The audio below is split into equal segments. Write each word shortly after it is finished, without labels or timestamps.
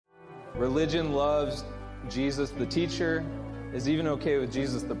Religion loves Jesus the teacher, is even okay with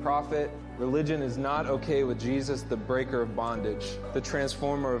Jesus the prophet. Religion is not okay with Jesus the breaker of bondage, the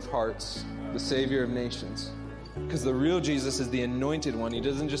transformer of hearts, the savior of nations. Because the real Jesus is the anointed one. He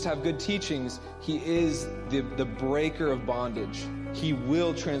doesn't just have good teachings. He is the breaker of bondage. He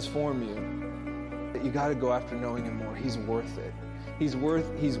will transform you. You got to go after knowing him more. He's worth it. He's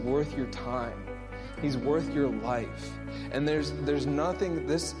worth your time. He's worth your life. And there's nothing,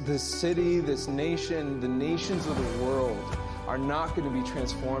 this city, this nation, the nations of the world are not going to be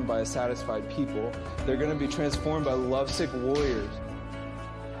transformed by a satisfied people. They're going to be transformed by lovesick warriors.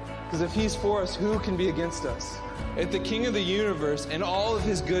 Because if he's for us, who can be against us? If the King of the universe and all of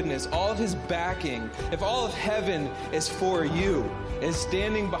his goodness, all of his backing, if all of heaven is for you, is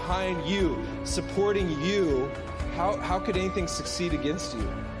standing behind you, supporting you, how could anything succeed against you?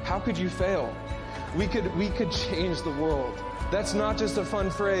 How could you fail? We could change the world. That's not just a fun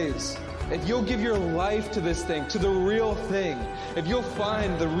phrase. If you'll give your life to this thing, to the real thing, if you'll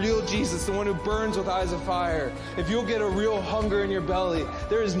find the real Jesus, the one who burns with eyes of fire, if you'll get a real hunger in your belly,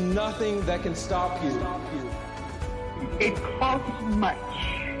 there is nothing that can stop you. It costs much,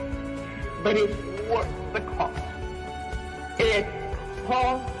 but it's worth the cost. It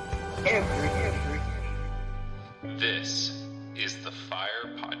costs everything. This is the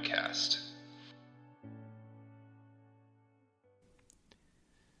Fire Podcast.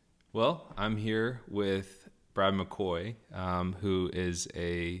 Well, I'm here with Brad McKoy, who is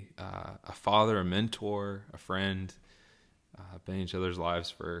a father, a mentor, a friend. Been in each other's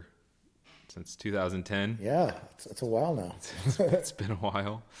lives since 2010. Yeah, it's a while now. It's been a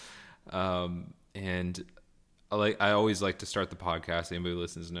while, and I always like to start the podcast. Anybody who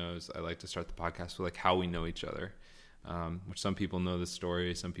listens knows I like to start the podcast with like how we know each other, which some people know the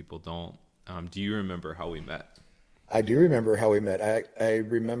story, some people don't. Do you remember how we met? I do remember how we met. I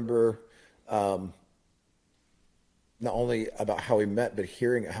remember not only about how we met, but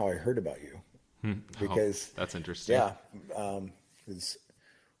hearing how I heard about you. Because that's interesting. Yeah, because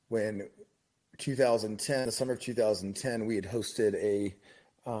when 2010, the summer of 2010, we had hosted a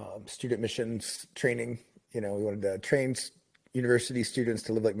student missions training. You know, we wanted to train university students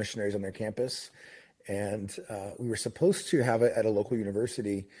to live like missionaries on their campus, and we were supposed to have it at a local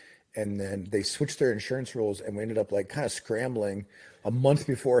university. And then they switched their insurance rules, and we ended up like kind of scrambling a month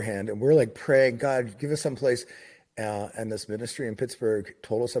beforehand. And we're like praying, God, give us some place. And this ministry in Pittsburgh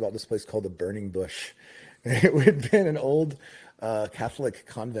told us about this place called the Burning Bush. It had been an old Catholic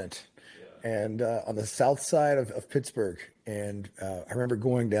convent, and on the south side of Pittsburgh. And I remember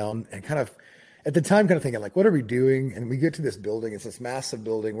going down and kind of, at the time, kind of thinking like, what are we doing? And we get to this building. It's this massive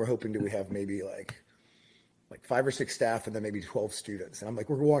building. We're hoping we have maybe like 5 or 6 staff and then maybe 12 students. And I'm like,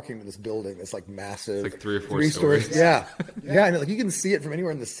 we're walking to this building. It's like massive. It's like 3 or 4 stories. Yeah. Yeah. And like, you can see it from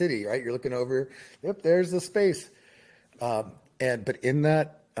anywhere in the city, right? You're looking over, yep, there's the space. But in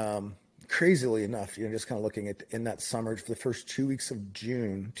that, crazily enough, just kind of looking at in that summer for the first 2 weeks of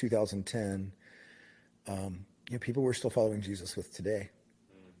June, 2010, people we're still following Jesus with today,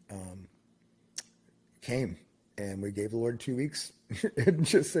 came, and we gave the Lord 2 weeks and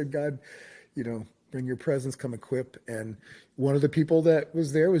just said, God, bring your presence, come equip. And one of the people that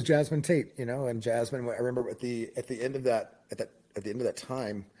was there was Jasmine Tate, and Jasmine, I remember at the end of that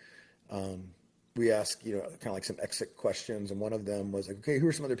time, we asked, kind of like some exit questions. And one of them was like, okay, who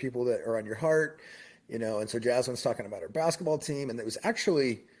are some other people that are on your heart? And so Jasmine's talking about her basketball team. And it was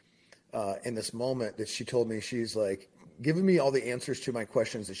actually in this moment that she told me, she's like giving me all the answers to my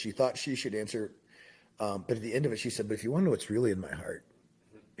questions that she thought she should answer. But at the end of it, she said, but if you want to know what's really in my heart,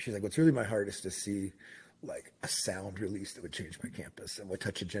 she's like, what's really in my heart is to see like a sound release that would change my campus and would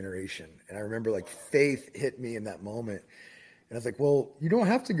touch a generation. And I remember like faith hit me in that moment. And I was like, well, you don't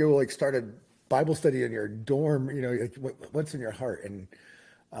have to go like start a Bible study in your dorm, like, what's in your heart? And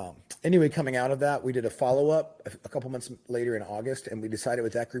anyway, coming out of that, we did a follow-up a couple months later in August, and we decided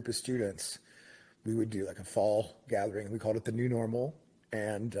with that group of students, we would do like a fall gathering. We called it the New Normal.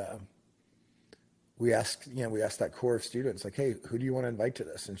 And we asked that core of students, like, hey, who do you want to invite to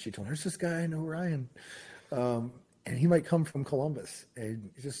this? And she told me, there's this guy I know, Ryan. And he might come from Columbus. And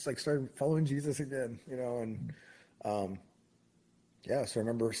he just like started following Jesus again, and so I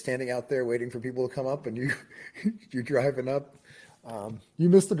remember standing out there waiting for people to come up, and you're driving up. You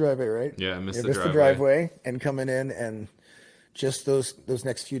missed the driveway, right? Yeah, I missed the driveway and coming in, and just those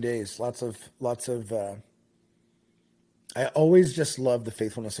next few days, lots of I always just love the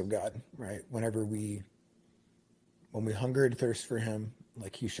faithfulness of God, right? When we hunger and thirst for him,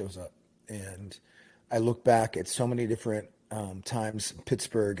 like he shows up. And I look back at so many different times in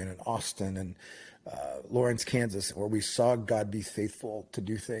Pittsburgh and in Austin and Lawrence, Kansas, where we saw God be faithful to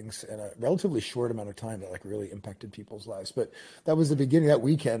do things in a relatively short amount of time that like really impacted people's lives. But that was the beginning. That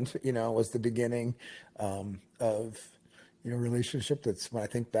weekend, was the beginning of relationship. That's when I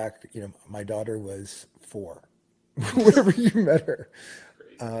think back. My daughter was 4, whenever you met her,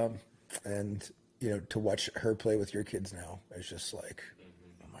 and to watch her play with your kids now is just like,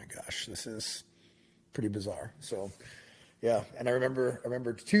 oh my gosh, this is pretty bizarre. So. Yeah, and I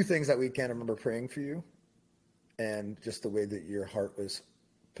remember 2 things that weekend. I remember praying for you, and just the way that your heart was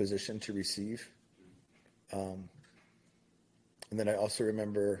positioned to receive. And then I also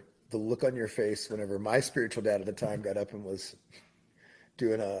remember the look on your face whenever my spiritual dad at the time got up and was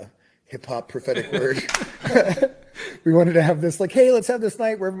doing a hip hop prophetic word. We wanted to have this like, hey, let's have this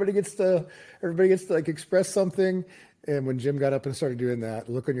night where everybody gets to like express something. And when Jim got up and started doing that,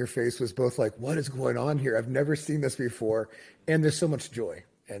 the look on your face was both like, what is going on here? I've never seen this before. And there's so much joy.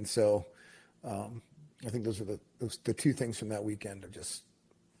 And so I think those are the 2 things from that weekend of just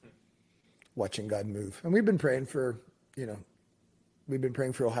watching God move. And we've been praying for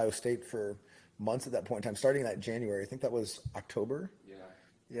Ohio State for months at that point in time, starting that January. I think that was October.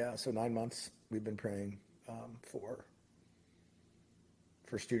 Yeah. So 9 months we've been praying for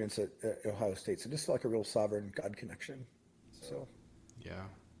students at Ohio State. So just like a real sovereign God connection. So. Yeah.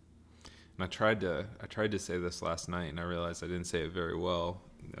 And I tried to say this last night, and I realized I didn't say it very well.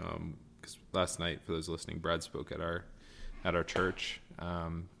 Because last night, for those listening, Brad spoke at our church.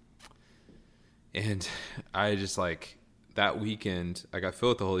 And I just like that weekend, I got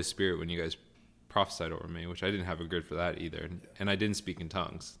filled with the Holy Spirit when you guys prophesied over me, which I didn't have a grid for that either. And I didn't speak in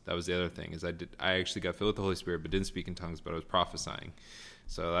tongues. That was the other thing, is I actually got filled with the Holy Spirit, but didn't speak in tongues, but I was prophesying.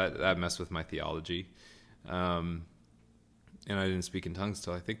 So that messed with my theology. And I didn't speak in tongues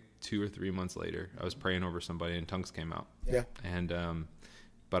till I think 2 or 3 months later. I was praying over somebody and tongues came out. Yeah. And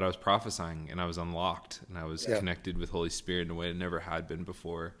but I was prophesying and I was unlocked and I was connected with Holy Spirit in a way it never had been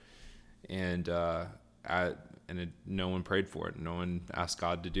before. And no one prayed for it. No one asked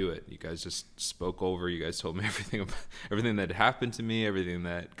God to do it. You guys just spoke over. You guys told me everything that had happened to me, everything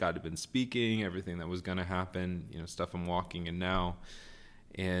that God had been speaking, everything that was going to happen, stuff I'm walking in now.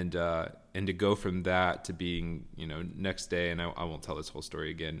 And to go from that to being, next day, and I won't tell this whole story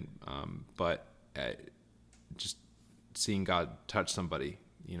again, but just seeing God touch somebody,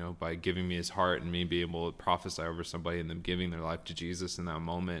 by giving me his heart and me being able to prophesy over somebody and them giving their life to Jesus in that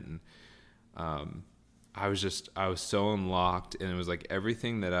moment. And I was so unlocked, and it was like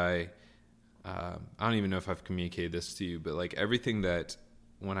everything that I don't even know if I've communicated this to you, but like everything that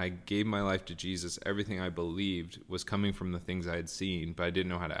when I gave my life to Jesus, everything I believed was coming from the things I had seen, but I didn't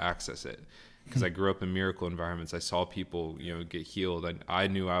know how to access it because I grew up in miracle environments. I saw people, get healed. And I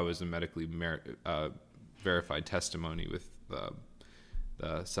knew I was a medically verified testimony with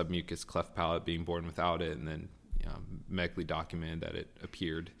the submucous cleft palate being born without it, and then medically documented that it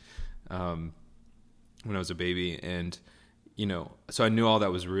appeared when I was a baby. And, so I knew all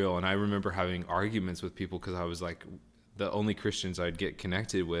that was real. And I remember having arguments with people because I was like, the only Christians I'd get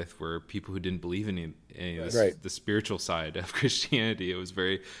connected with were people who didn't believe in any of this, the spiritual side of Christianity. It was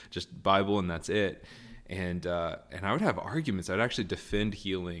very just Bible and that's it. And I would have arguments. I'd actually defend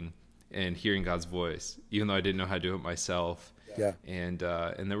healing and hearing God's voice, even though I didn't know how to do it myself. Yeah. And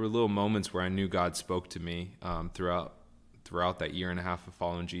there were little moments where I knew God spoke to me throughout that year and a half of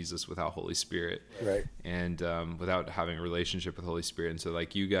following Jesus without Holy Spirit. Right. And without having a relationship with Holy Spirit. And so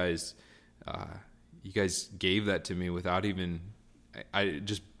like you guys gave that to me without even,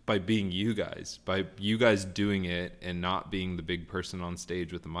 just by being you guys doing it and not being the big person on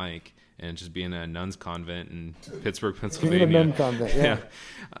stage with the mic and just being at a nun's convent in Pittsburgh, Pennsylvania. Being a nun convent, yeah.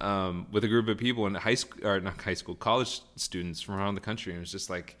 With a group of people and college students from around the country. And it was just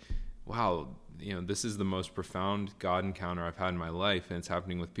like, wow, this is the most profound God encounter I've had in my life. And it's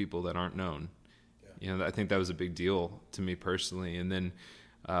happening with people that aren't known. Yeah. I think that was a big deal to me personally. And then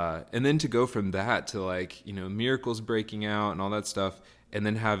to go from that to like, miracles breaking out and all that stuff, and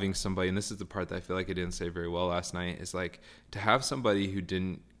then having somebody, and this is the part that I feel like I didn't say very well last night, is like to have somebody who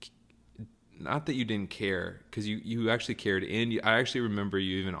not that you didn't care, because you actually cared, and I actually remember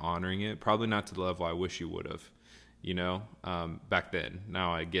you even honoring it, probably not to the level I wish you would have, back then.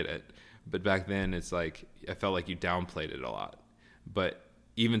 Now I get it. But back then it's like, I felt like you downplayed it a lot. But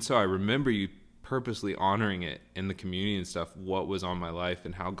even so, I remember you purposely honoring it in the community and stuff, what was on my life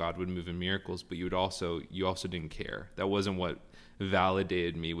and how God would move in miracles, but you also didn't care. That wasn't what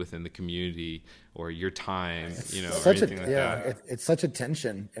validated me within the community or your time, or anything like that. It's such a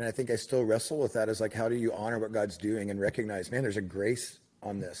tension, and I think I still wrestle with that, is like, how do you honor what God's doing and recognize, man, there's a grace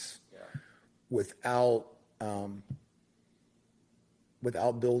on this without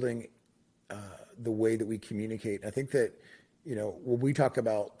building the way that we communicate. I think that, when we talk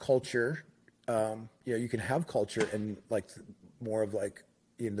about culture, you can have culture in like more of like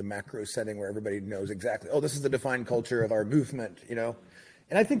in the macro setting where everybody knows exactly, oh, this is the defined culture of our movement, And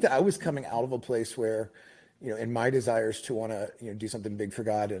I think that I was coming out of a place where, in my desires to want to, do something big for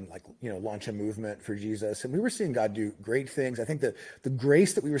God and like, launch a movement for Jesus. And we were seeing God do great things. I think that the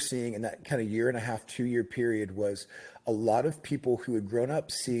grace that we were seeing in that kind of 1.5, 2-year period was a lot of people who had grown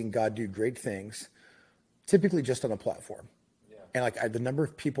up seeing God do great things, typically just on a platform. Yeah. And like the number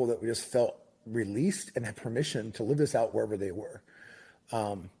of people that we just felt released and had permission to live this out wherever they were.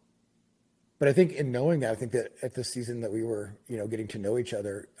 But I think in knowing that, I think that at the season that we were, getting to know each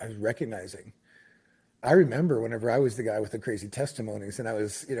other, I was recognizing. I remember whenever I was the guy with the crazy testimonies and I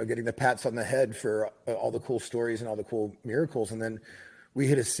was, getting the pats on the head for all the cool stories and all the cool miracles. And then we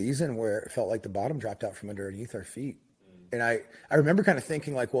hit a season where it felt like the bottom dropped out from underneath our feet. And I remember kind of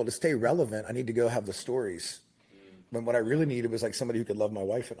thinking like, well, to stay relevant, I need to go have the stories. But what I really needed was like somebody who could love my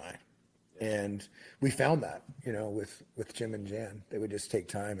wife and I. And we found that, with Jim and Jan. They would just take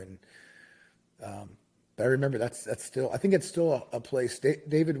time. And but I remember that's still, I think it's still a place.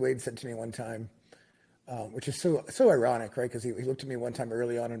 David Wade said to me one time, which is so ironic, right? Because he looked at me one time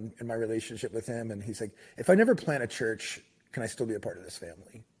early on in my relationship with him, and he's like, if I never plant a church, can I still be a part of this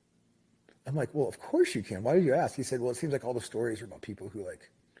family? I'm like, well, of course you can. Why did you ask? He said, well, it seems like all the stories are about people who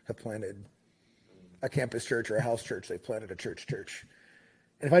like have planted a campus church or a house church. They planted a church.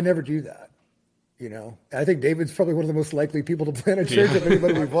 And if I never do that, and I think David's probably one of the most likely people to plant a church of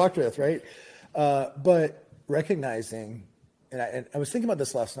anybody we've walked with, right? But recognizing, and I was thinking about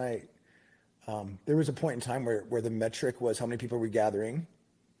this last night, there was a point in time where the metric was how many people are we gathering?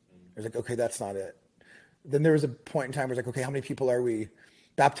 I was like, okay, that's not it. Then there was a point in time where it was like, okay, how many people are we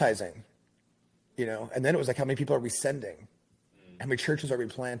baptizing? And then it was like, how many people are we sending? How many churches are we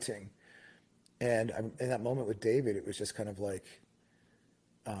planting? And in that moment with David, it was just kind of like,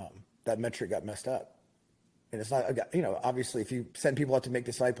 that metric got messed up. And it's not, obviously if you send people out to make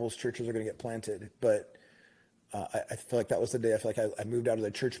disciples, churches are going to get planted. But I feel like that was the day I feel like I moved out of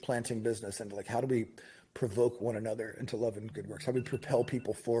the church planting business and like, how do we provoke one another into love and good works? How do we propel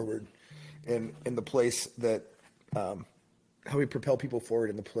people forward in the place that, how do we propel people forward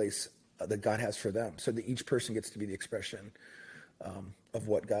in the place that God has for them, so that each person gets to be the expression of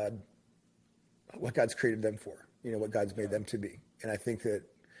what God's created them for, what God's made them to be. And I think that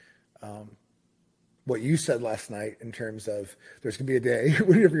what you said last night in terms of there's going to be a day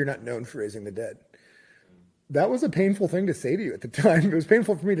whenever you're not known for raising the dead, that was a painful thing to say to you at the time. It was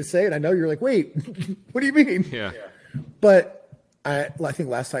painful for me to say it. I know you're like, wait, what do you mean? Yeah. But I think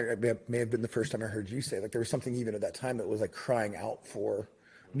last night may have been the first time I heard you say, like, there was something even at that time that was like crying out for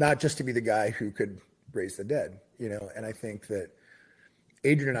not just to be the guy who could raise the dead, and I think that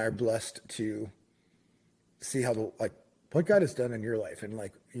Adrian and I are blessed to see how what God has done in your life. And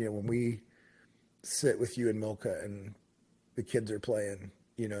like, when we sit with you and Milka and the kids are playing,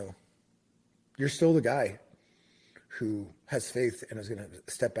 you're still the guy who has faith and is going to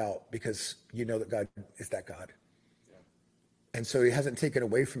step out because that God is that God. Yeah. And so he hasn't taken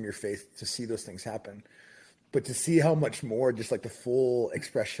away from your faith to see those things happen, but to see how much more just like the full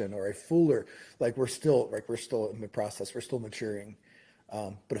expression or a fuller, like we're still in the process, we're still maturing,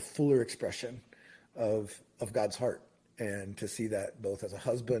 but a fuller expression of God's heart. And to see that both as a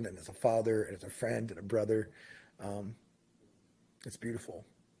husband and as a father and as a friend and a brother, it's beautiful.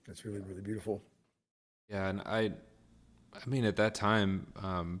 It's really, really beautiful. Yeah, and I mean, at that time,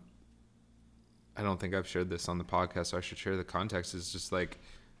 I don't think I've shared this on the podcast, so I should share the context. It's just like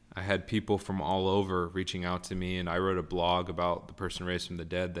I had people from all over reaching out to me, and I wrote a blog about the person raised from the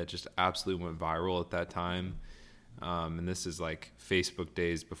dead that just absolutely went viral at that time. And this is like Facebook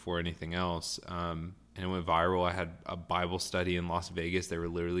days before anything else. And it went viral. I had a Bible study in Las Vegas. They were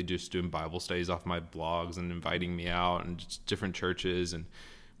literally just doing Bible studies off my blogs and inviting me out and just different churches. And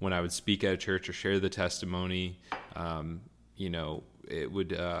when I would speak at a church or share the testimony, it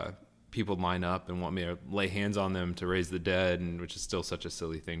would, people line up and want me to lay hands on them to raise the dead, and which is still such a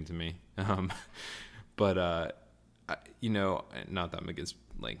silly thing to me. But not that I'm against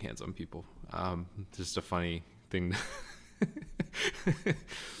laying hands on people. Just a funny thing.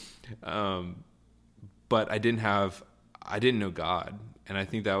 But I didn't know God. And I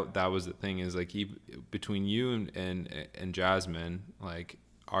think that was the thing, is like between you and Jasmine, like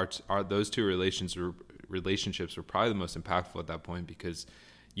our those two relationships were probably the most impactful at that point, because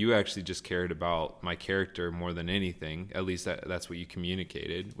you actually just cared about my character more than anything. At least that's what you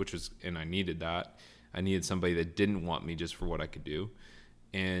communicated, and I needed that. I needed somebody that didn't want me just for what I could do.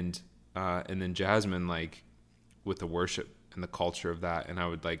 And then Jasmine, like with the worship and the culture of that, and I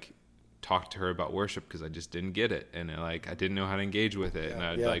would like talk to her about worship because I just didn't get it, and I didn't know how to engage with it, and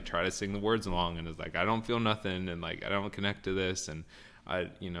I'd like try to sing the words along, and it's like I don't feel nothing, and like I don't connect to this, and I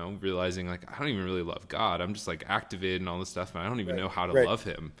realizing like I don't even really love God. I'm just like activated and all this stuff, and I don't even know how to love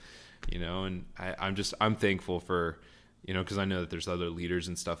Him, and I'm thankful for, because I know that there's other leaders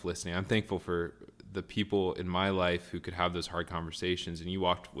and stuff listening. I'm thankful for the people in my life who could have those hard conversations, and you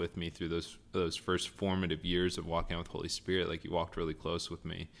walked with me through those first formative years of walking out with Holy Spirit. Like you walked really close with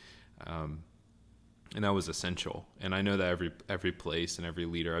me. And that was essential. And I know that every place and every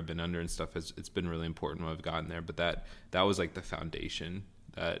leader I've been under and stuff it's been really important when I've gotten there. But that was like the foundation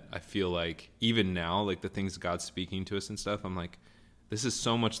that I feel like even now, like the things God's speaking to us and stuff, I'm like, this is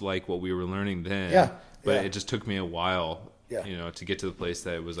so much like what we were learning then. Yeah. But it just took me a while, to get to the place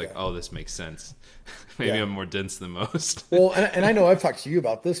that it was like, oh, this makes sense. Maybe I'm more dense than most. Well, and I know I've talked to you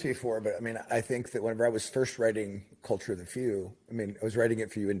about this before, but I mean, I think that whenever I was first writing Culture of the Few, I was writing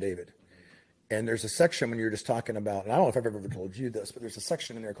it for you and David. And there's a section when you're just talking about, and I don't know if I've ever told you this, but there's a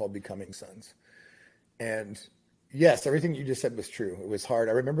section in there called Becoming Sons. And yes, everything you just said was true. It was hard.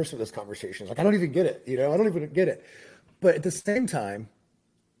 I remember some of those conversations. Like, I don't even get it. I don't even get it. But at the same time,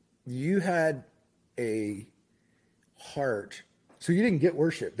 you had a heart. So you didn't get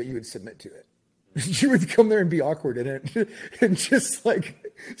worship, but you would submit to it. You would come there and be awkward in it and just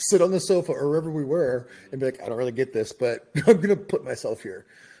like sit on the sofa or wherever we were and be like, I don't really get this, but I'm going to put myself here.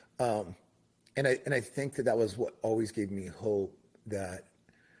 And I think that was what always gave me hope that,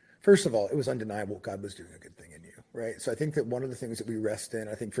 first of all, it was undeniable God was doing a good thing in you, right? So I think that one of the things that we rest in,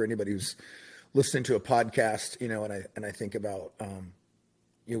 I think for anybody who's listening to a podcast, and I think about,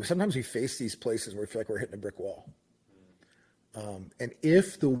 sometimes we face these places where we feel like we're hitting a brick wall. And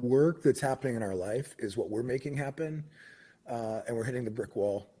if the work that's happening in our life is what we're making happen, and we're hitting the brick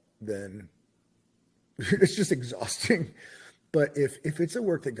wall, then it's just exhausting. But if it's a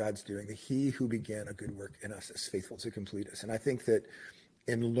work that God's doing, that He who began a good work in us is faithful to complete us. And I think that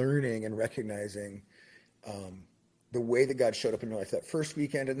in learning and recognizing the way that God showed up in your life that first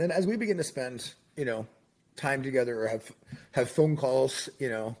weekend, and then as we begin to spend, time together or have phone calls,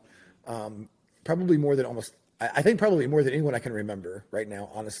 probably more than probably more than anyone I can remember right now.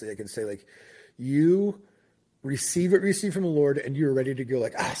 Honestly, I can say like you receive what you receive from the Lord, and you were ready to go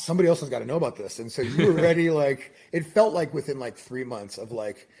like, somebody else has got to know about this. And so you were ready, like, it felt like within like 3 months of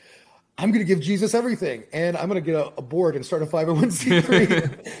like, I'm going to give Jesus everything, and I'm going to get a board and start a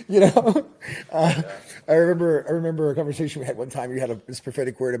 501c3, I remember a conversation we had one time. You had this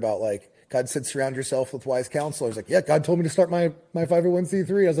prophetic word about like, God said, surround yourself with wise counsel. I was like, yeah, God told me to start my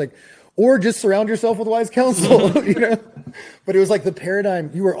 501c3. I was like, or just surround yourself with wise counsel, But it was like the paradigm,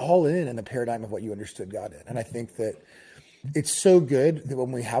 you were all in the paradigm of what you understood God in. And I think that it's so good that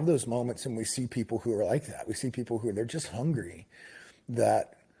when we have those moments and we see people who are like that, we see people who they're just hungry,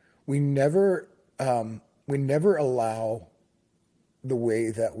 that we never allow the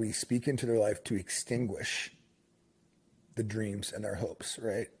way that we speak into their life to extinguish the dreams and their hopes,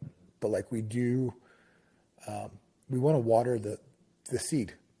 right? But like we do, we want to water the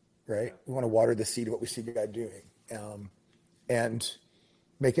seed. Right? We want to water the seed of what we see God doing, and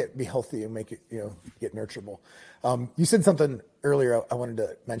make it be healthy and make it, get nurturable. You said something earlier I wanted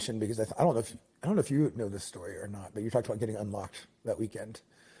to mention because I don't know if you know this story or not, but you talked about getting unlocked that weekend.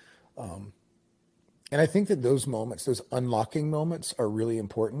 And I think that those moments, those unlocking moments, are really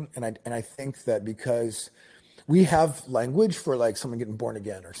important. And I think that because we have language for like someone getting born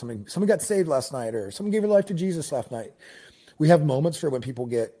again, or someone got saved last night, or someone gave their life to Jesus last night. We have moments for when people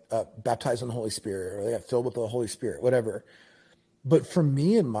get baptized in the Holy Spirit, or they get filled with the Holy Spirit, whatever. But for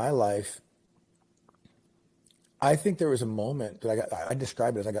me in my life, I think there was a moment that I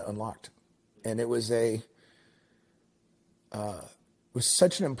described it as I got unlocked. And it was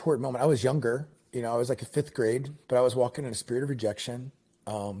such an important moment. I was younger, I was like a 5th grade, but I was walking in a spirit of rejection.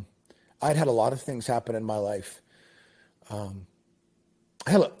 I'd had a lot of things happen in my life. I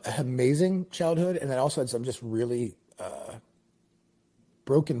had an amazing childhood, and then I also had some just really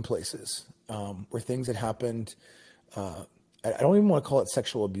broken places where things had happened. I don't even want to call it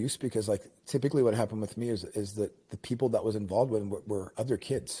sexual abuse, because like typically what happened with me is that the people that was involved with were other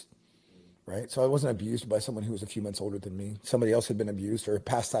kids, right? So I wasn't abused by someone who was a few months older than me. Somebody else had been abused or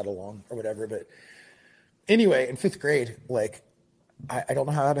passed that along or whatever. But anyway, in 5th grade, like I don't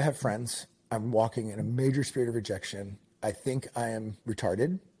know how to have friends. I'm walking in a major spirit of rejection. I think I am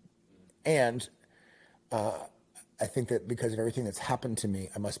retarded, and I think that because of everything that's happened to me,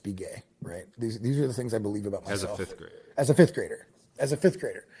 I must be gay, right? These are the things I believe about myself. As a fifth grader.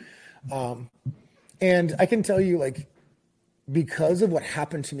 And I can tell you, like, because of what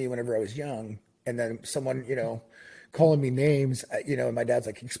happened to me whenever I was young, and then someone, calling me names, and my dad's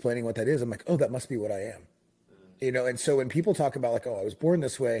like explaining what that is. I'm like, oh, that must be what I am. And so when people talk about like, oh, I was born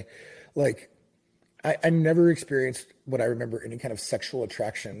this way, like I never experienced what I remember any kind of sexual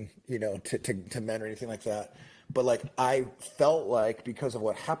attraction, to men or anything like that. But like, I felt like because of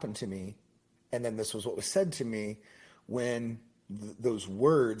what happened to me, and then this was what was said to me, when those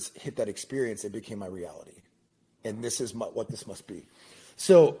words hit that experience, it became my reality. And this is what this must be.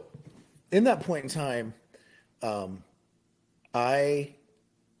 So in that point in time, I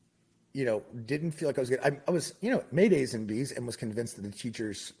didn't feel like I was good. I was, made A's and B's and was convinced that the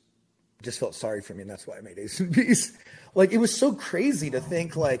teachers just felt sorry for me. And that's why I made A's and B's. Like, it was so crazy to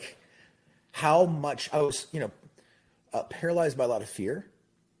think like how much I was, paralyzed by a lot of fear.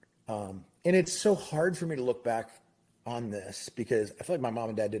 And it's so hard for me to look back on this because I feel like my mom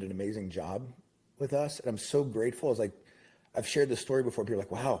and dad did an amazing job with us. And I'm so grateful. I was like, I've shared this story before. People are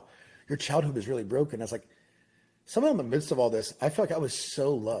like, wow, your childhood was really broken. I was like, somehow in the midst of all this, I felt like I was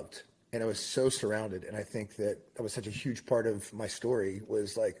so loved and I was so surrounded. And I think that was such a huge part of my story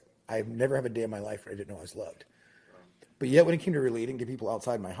was like, I've never had a day in my life where I didn't know I was loved. But yet when it came to relating to people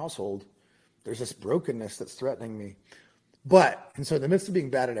outside my household, there's this brokenness that's threatening me. And so in the midst of being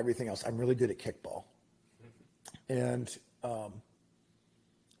bad at everything else, I'm really good at kickball. And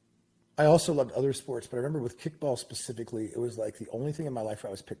I also loved other sports, but I remember with kickball specifically, it was like the only thing in my life where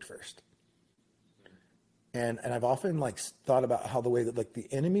I was picked first. And I've often like thought about how the way that like the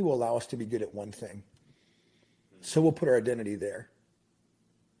enemy will allow us to be good at one thing. So we'll put our identity there.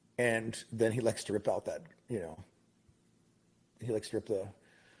 And then he likes to rip out that, he likes to rip the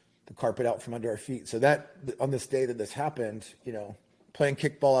carpet out from under our feet. So that on this day that this happened, playing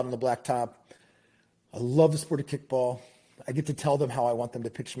kickball out on the blacktop, I love the sport of kickball. I get to tell them how I want them to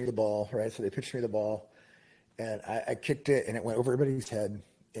pitch me the ball, right? So they pitched me the ball and I kicked it and it went over everybody's head.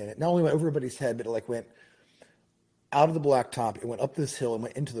 And it not only went over everybody's head, but it like went out of the blacktop. It went up this hill and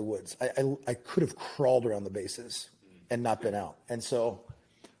went into the woods. I could have crawled around the bases and not been out. And so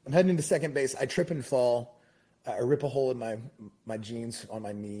I'm heading into second base. I trip and fall. I rip a hole in my jeans on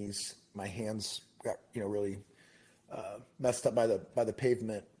my knees. My hands got really messed up by the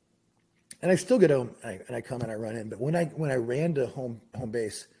pavement. And I still get home and I come and I run in. But when I ran to home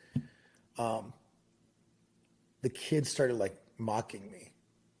base, the kids started like mocking me.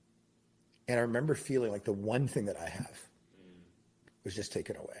 And I remember feeling like the one thing that I have was just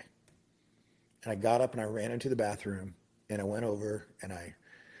taken away. And I got up and I ran into the bathroom and I went over and I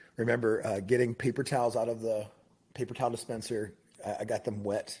remember getting paper towels out of the paper towel dispenser. I got them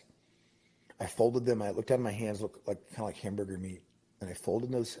wet. I folded them. I looked down at my hands, looked like kind of like hamburger meat. And I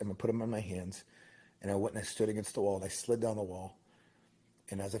folded those and I put them on my hands. And I went and I stood against the wall and I slid down the wall.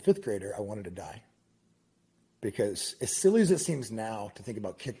 And as a fifth grader, I wanted to die. Because as silly as it seems now to think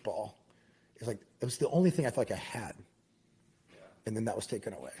about kickball, it's like it was the only thing I felt like I had. And then that was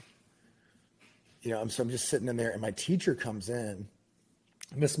taken away. So I'm just sitting in there and my teacher comes in.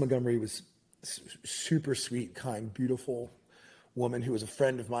 Miss Montgomery was super sweet, kind, beautiful woman who was a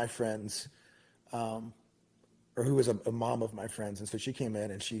friend of my friends, or who was a mom of my friends. And so she came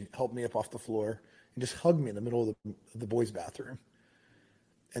in and she helped me up off the floor and just hugged me in the middle of the boys' bathroom.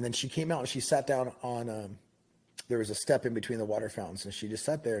 And then she came out and she sat down on, there was a step in between the water fountains and she just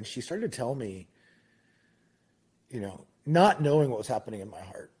sat there and she started to tell me, not knowing what was happening in my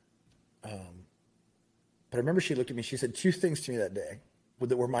heart. But I remember she looked at me, she said two things to me that day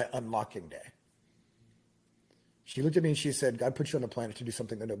that were my unlocking day. She looked at me and she said, God put you on the planet to do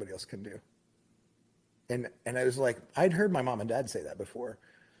something that nobody else can do. And I was like, I'd heard my mom and dad say that before.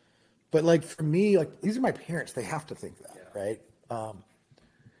 But like for me, like these are my parents, they have to think that, right?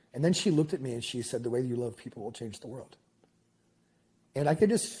 And then she looked at me and she said, the way you love people will change the world. And I could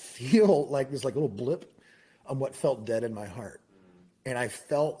just feel like this like little blip on what felt dead in my heart. And I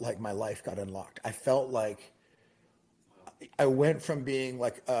felt like my life got unlocked. I felt like I went from being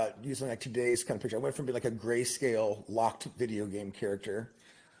like, using like today's kind of picture, I went from being like a grayscale locked video game character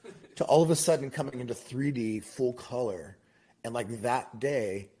to all of a sudden coming into 3D full color. And like that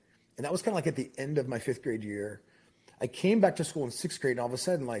day, and that was kind of like at the end of my fifth grade year, I came back to school in sixth grade and all of a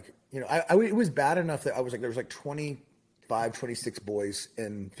sudden like, it was bad enough that I was like, there was like 25, 26 boys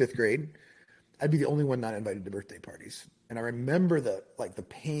in fifth grade. I'd be the only one not invited to birthday parties. And I remember the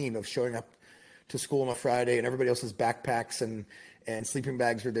pain of showing up to school on a Friday and everybody else's backpacks and sleeping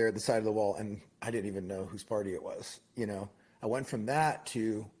bags were there at the side of the wall. And I didn't even know whose party it was. I went from that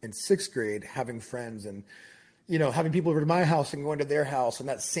to in sixth grade, having friends and, having people over to my house and going to their house. And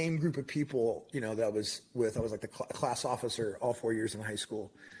that same group of people, that I was with, I was like the class officer all 4 years in high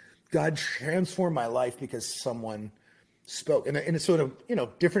school. God transformed my life because someone spoke. And it's sort of,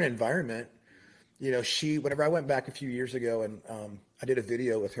 different environment. whenever I went back a few years ago and I did a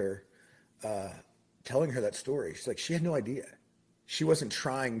video with her, telling her that story, she's like, she had no idea. She wasn't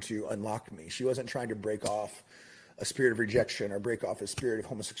trying to unlock me. She wasn't trying to break off a spirit of rejection or break off a spirit of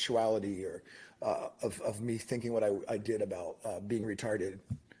homosexuality or of me thinking what I did about being retarded.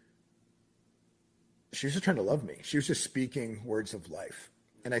 She was just trying to love me. She was just speaking words of life.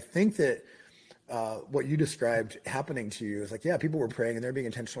 And I think that what you described happening to you is like, yeah, people were praying and they're being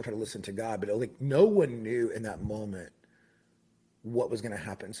intentional, trying to listen to God, but like no one knew in that moment what was going to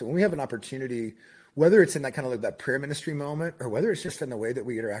happen. So when we have an opportunity, whether it's in that kind of like that prayer ministry moment or whether it's just in the way that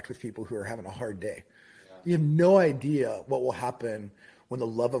we interact with people who are having a hard day, you have no idea what will happen when the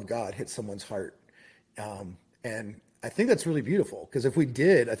love of God hits someone's heart. And I think that's really beautiful, because if we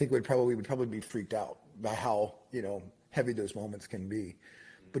did, I think we would probably be freaked out by how, heavy those moments can be.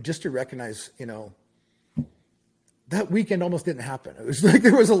 But just to recognize, that weekend almost didn't happen. It was like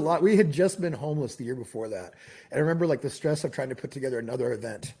there was a lot. We had just been homeless the year before that. And I remember like the stress of trying to put together another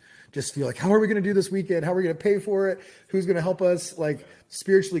event. Just feel like, how are we going to do this weekend? How are we going to pay for it? Who's going to help us like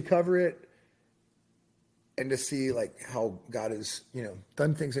spiritually cover it? And to see like how God has,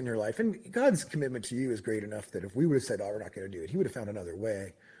 done things in your life. And God's commitment to you is great enough that if we would have said, oh, we're not going to do it, he would have found another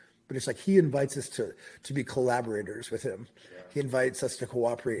way. But it's like he invites us to be collaborators with him. Yeah. He invites us to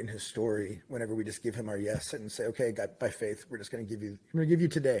cooperate in his story whenever we just give him our yes and say, okay, God, by faith, we're going to give you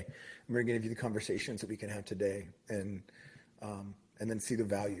today. And we're going to give you the conversations that we can have today. And then see the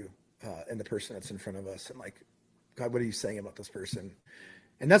value in the person that's in front of us. And like, God, what are you saying about this person?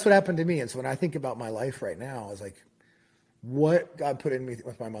 And that's what happened to me. And so when I think about my life right now, I was like, what God put in me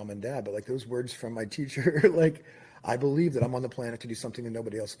with my mom and dad, but like those words from my teacher, like, I believe that I'm on the planet to do something that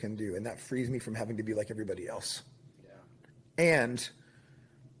nobody else can do. And that frees me from having to be like everybody else. Yeah. And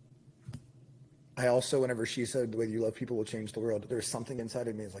I also, whenever she said the way you love people will change the world, there's something inside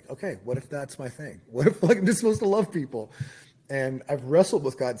of me that's like, okay, what if that's my thing? What if like I'm just supposed to love people? And I've wrestled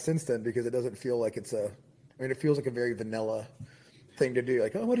with God since then, because it doesn't feel like it feels like a very vanilla thing to do.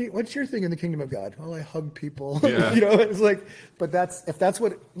 Like, oh, what's your thing in the kingdom of God? Oh, I hug people. Yeah. It's like, but if that's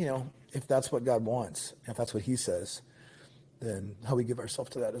what God wants, if that's what he says, then how we give ourselves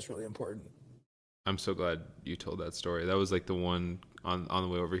to that is really important. I'm so glad you told that story. That was like the one on the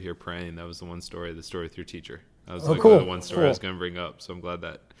way over here praying. That was the one story, the story through teacher. That was cool. The one story I was going to bring up. So I'm glad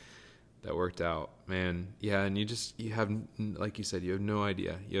that worked out, man. Yeah. And you have, like you said, you have no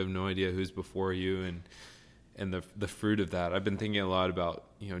idea. You have no idea who's before you and the fruit of that. I've been thinking a lot about,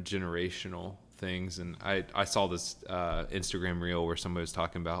 generational things. And I saw this Instagram reel where somebody was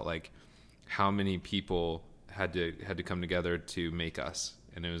talking about like how many people had to come together to make us.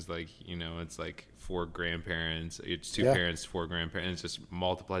 And it was like, it's like 4 grandparents, it's 2 parents, 4 grandparents. It just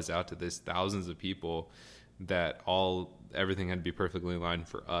multiplies out to this thousands of people that everything had to be perfectly aligned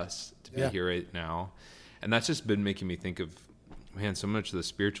for us to be here right now. And that's just been making me think of, man, so much of the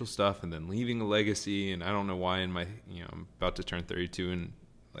spiritual stuff and then leaving a legacy. And I don't know why in my, I'm about to turn 32 in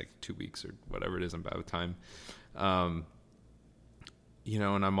like 2 weeks or whatever it is. I'm bad with time. And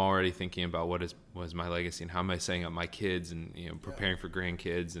I'm already thinking about what is my legacy and how am I setting up my kids and, preparing for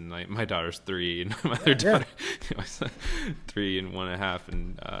grandkids. And my daughter's 3 and my other daughter, 3 and 1.5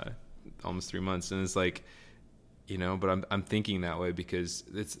 and almost 3 months. And it's like, but I'm thinking that way because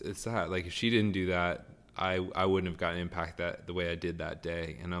it's that, like, if she didn't do that, I wouldn't have gotten impact that the way I did that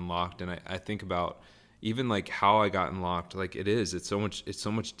day and unlocked. And I think about even like how I got unlocked, like it's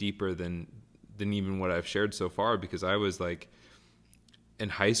so much deeper than even what I've shared so far, because I was like, in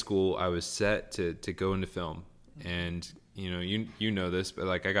high school, I was set to go into film, and you know this, but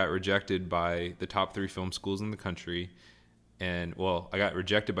like I got rejected by the top 3 film schools in the country, and I got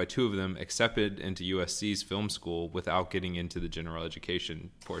rejected by 2 of them, accepted into USC's film school without getting into the general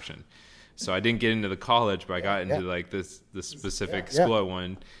education portion. So I didn't get into the college, but I got into like this specific school I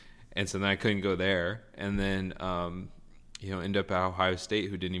wanted, and so then I couldn't go there, and then ended up at Ohio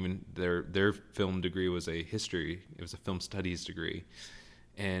State, who didn't even their film degree was a film studies degree.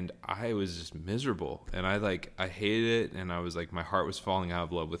 And I was just miserable, and I hated it, and I was like, my heart was falling out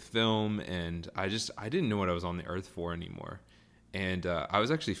of love with film, and I didn't know what I was on the earth for anymore. And I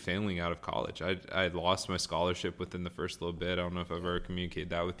was actually failing out of college. I lost my scholarship within the first little bit. I don't know if I've ever communicated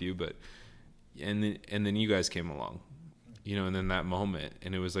that with you, but and then you guys came along, and then that moment,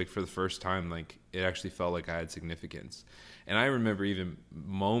 and it was like for the first time, like it actually felt like I had significance. And I remember even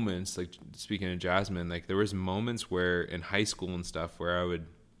moments, like speaking of Jasmine, like there was moments where in high school and stuff where I would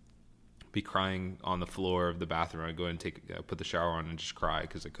be crying on the floor of the bathroom. I'd go and put the shower on and just cry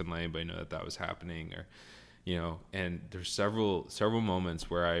because I couldn't let anybody know that was happening. Or, you know, and there's several moments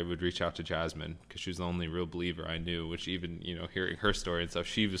where I would reach out to Jasmine because she was the only real believer I knew, which even, you know, hearing her story and stuff,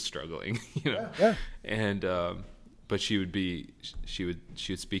 she was struggling, you know, and, but she would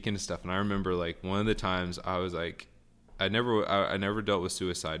speak into stuff. And I remember like one of the times I was like, I never dealt with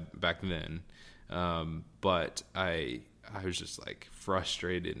suicide back then. But I was just like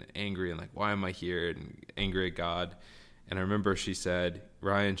frustrated and angry and like, why am I here? And angry at God. And I remember she said,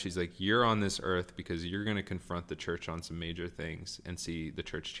 Ryan, she's like, you're on this earth because you're going to confront the church on some major things and see the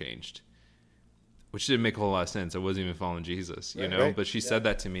church changed, which didn't make a whole lot of sense. I wasn't even following Jesus, you know, right. But she said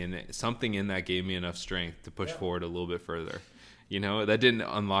that to me, and something in that gave me enough strength to push forward a little bit further. You know, that didn't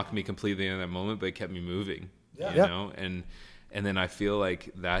unlock me completely in that moment, but it kept me moving, you know, and then I feel like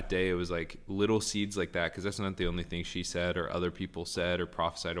that day it was like little seeds like that, because that's not the only thing she said or other people said or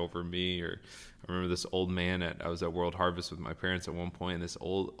prophesied over me. Or I remember this old man I was at World Harvest with my parents at one point, and this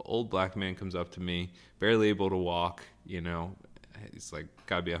old black man comes up to me, barely able to walk, you know, he's like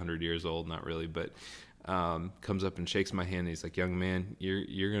gotta be 100 years old, not really, but comes up and shakes my hand, and he's like, young man,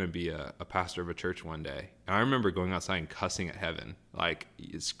 you're gonna be a pastor of a church one day. And I remember going outside and cussing at heaven, like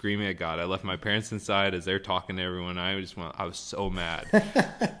screaming at God. I left my parents inside as they're talking to everyone. I was so mad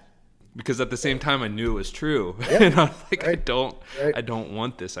because at the same time I knew it was true. And I was like, I don't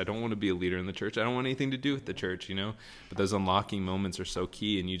want this. I don't want to be a leader in the church. I don't want anything to do with the church, you know. But those unlocking moments are so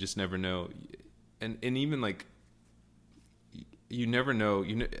key, and you just never know. And even like, you never know,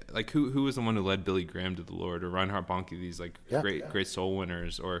 like who was the one who led Billy Graham to the Lord, or Reinhard Bonnke, these like great soul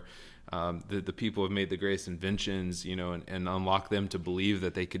winners, or the people who have made the greatest inventions, you know, and unlock them to believe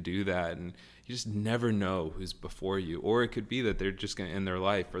that they could do that. And you just never know who's before you. Or it could be that they're just going to end their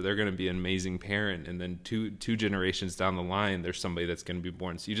life, or they're going to be an amazing parent, and then two generations down the line there's somebody that's going to be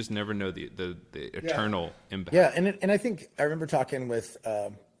born. So you just never know the eternal impact. Yeah, and I think I remember talking with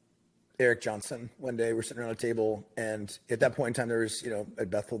Eric Johnson one day. We're sitting around a table, and at that point in time, there was, you know, at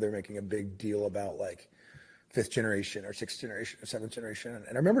Bethel, they're making a big deal about like 5th generation or 6th generation or 7th generation.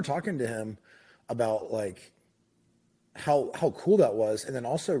 And I remember talking to him about like how cool that was. And then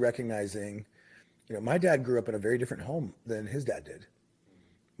also recognizing, you know, my dad grew up in a very different home than his dad did.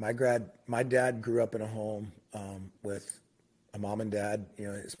 My dad grew up in a home with a mom and dad, you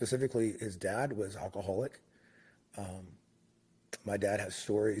know, specifically his dad was alcoholic. My dad has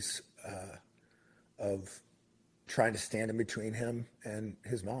stories of trying to stand in between him and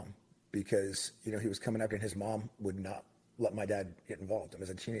his mom, because, you know, he was coming up and his mom would not let my dad get involved. And as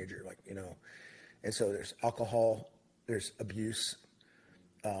a teenager, like, you know, and so there's alcohol, there's abuse,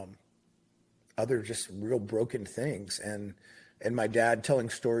 other just real broken things. And my dad telling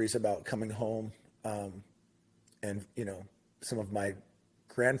stories about coming home, and, you know, some of my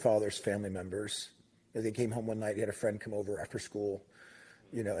grandfather's family members, you know, they came home one night, he had a friend come over after school,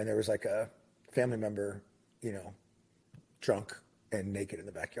 you know, and there was like a family member, you know, drunk and naked in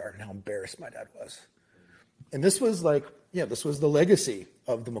the backyard, and how embarrassed my dad was. And this was like, yeah, this was the legacy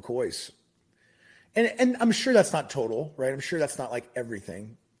of the McKoys. And I'm sure that's not total, right? I'm sure that's not like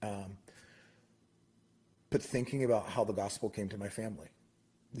everything. But thinking about how the gospel came to my family,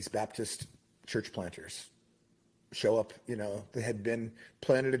 these Baptist church planters show up, you know, they had been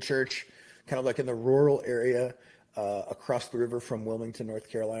planted a church kind of like in the rural area across the river from Wilmington, North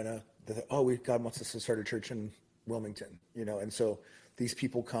Carolina. They thought, God wants us to start a church in Wilmington, you know. And so these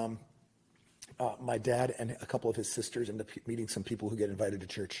people come. My dad and a couple of his sisters end up meeting some people who get invited to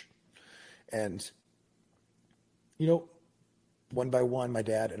church. And, you know, one by one, my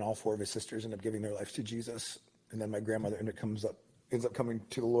dad and all 4 of his sisters end up giving their lives to Jesus. And then my grandmother ends up coming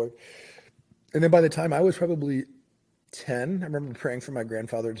to the Lord. And then by the time I was probably 10, I remember praying for my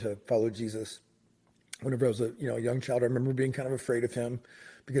grandfather to follow Jesus. Whenever I was a young child, I remember being kind of afraid of him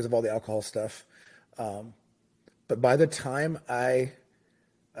because of all the alcohol stuff. But by the time I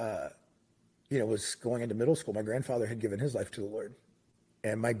was going into middle school, my grandfather had given his life to the Lord.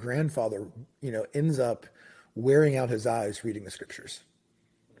 And my grandfather, you know, ends up wearing out his eyes reading the scriptures.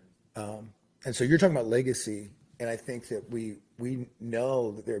 And so you're talking about legacy. And I think that we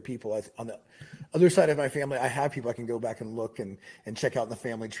know that there are people on the other side of my family. I have people I can go back and look and check out in the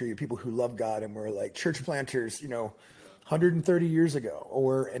family tree, people who love God and were like church planters, you know, 130 years ago.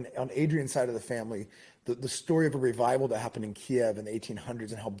 Or on Adrian's side of the family, the story of a revival that happened in Kiev in the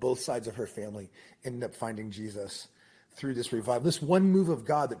 1800s, and how both sides of her family ended up finding Jesus through this revival. This one move of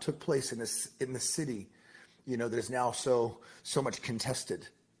God that took place in the city, you know, that is now so much contested.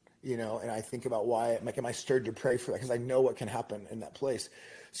 You know, and I think about why, like, am I stirred to pray for that? Because I know what can happen in that place.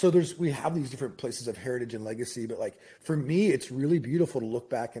 So we have these different places of heritage and legacy, but like for me, it's really beautiful to look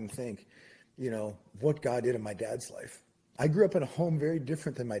back and think, you know, what God did in my dad's life. I grew up in a home very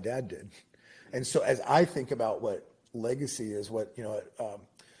different than my dad did. And so as I think about what legacy is, what,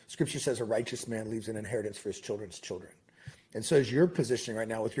 Scripture says a righteous man leaves an inheritance for his children's children. And so as you're positioning right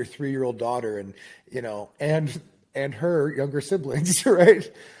now with your 3-year-old daughter and, and her younger siblings,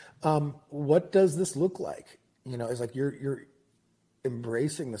 right? What does this look like? It's like you're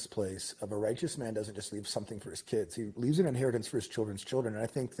embracing this place of a righteous man doesn't just leave something for his kids. He leaves an inheritance for his children's children. And I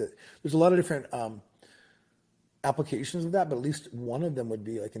think that there's a lot of different applications of that, but at least one of them would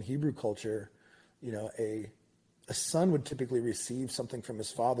be like in Hebrew culture, a son would typically receive something from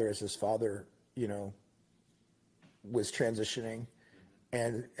his father as his father, was transitioning,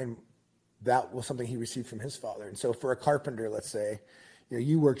 and that was something he received from his father. And so for a carpenter, let's say,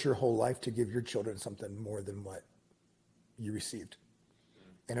 you worked your whole life to give your children something more than what you received.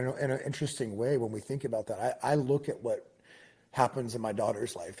 And in an interesting way, when we think about that, I look at what happens in my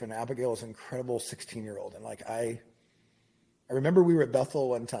daughter's life, and Abigail is an incredible 16-year-old. And like, I remember we were at Bethel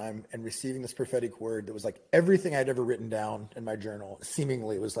one time and receiving this prophetic word that was like everything I'd ever written down in my journal.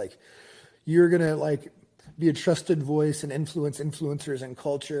 Seemingly was like, you're going to like be a trusted voice and influence influencers in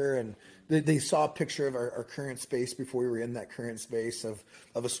culture. And they saw a picture of our current space before we were in that current space of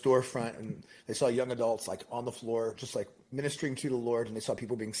a storefront. And they saw young adults like on the floor, just like ministering to the Lord. And they saw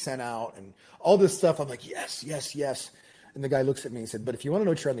people being sent out and all this stuff. I'm like, yes, yes, yes. And the guy looks at me and said, but if you want to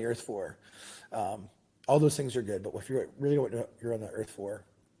know what you're on the earth for, all those things are good. But if you really know what you're on the earth for,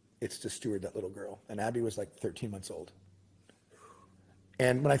 it's to steward that little girl. And Abby was like 13 months old.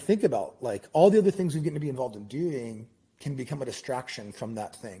 And when I think about like all the other things we get to be involved in doing can become a distraction from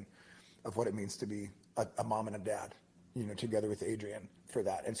that thing of what it means to be a mom and a dad, together with Adrian for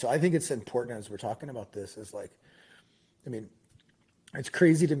that. And so I think it's important as we're talking about this is like, it's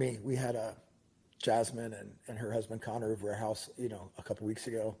crazy to me. We had Jasmine and her husband Connor over our house, a couple weeks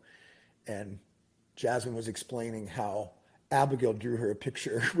ago. And Jasmine was explaining how Abigail drew her a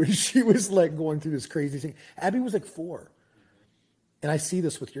picture when she was like going through this crazy thing. Abby was like 4. And I see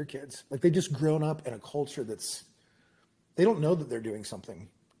this with your kids. Like they just grown up in a culture they don't know that they're doing something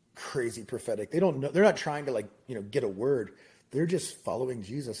crazy prophetic. They don't know. They're not trying to get a word. They're just following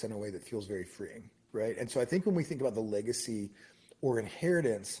Jesus in a way that feels very freeing, right? And so I think when we think about the legacy or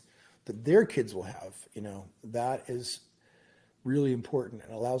inheritance that their kids will have, that is really important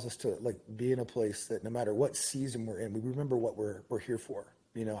and allows us to be in a place that no matter what season we're in, we remember what we're here for.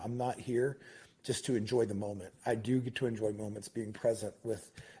 I'm not here just to enjoy the moment. I do get to enjoy moments being present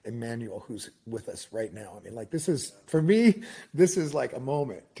with Emmanuel, who's with us right now. This is, for me, this is like a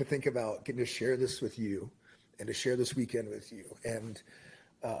moment to think about getting to share this with you and to share this weekend with you. And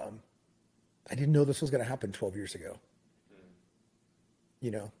I didn't know this was going to happen 12 years ago.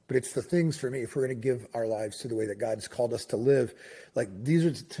 But it's the things for me, if we're going to give our lives to the way that God's called us to live, these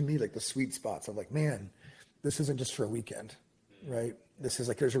are to me the sweet spots of man, this isn't just for a weekend, right? This is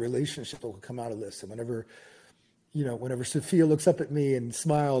there's a relationship that will come out of this. And whenever Sophia looks up at me and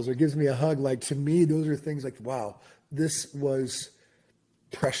smiles or gives me a hug, to me, those are things wow, this was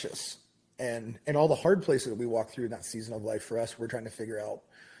precious. And all the hard places that we walk through in that season of life for us, we're trying to figure out,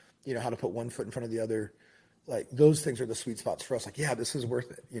 how to put one foot in front of the other. Those things are the sweet spots for us. Yeah, this is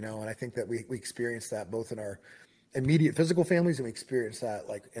worth it, And I think that we experience that both in our immediate physical families, and we experience that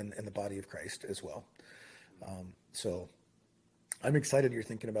in the body of Christ as well. So I'm excited you're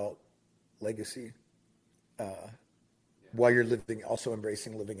thinking about legacy while you're also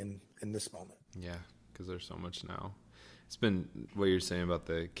embracing living in this moment. Yeah, because there's so much now. It's been what you're saying about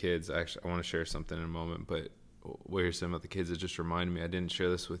the kids. Actually, I want to share something in a moment, but what you're saying about the kids, it just reminded me, I didn't share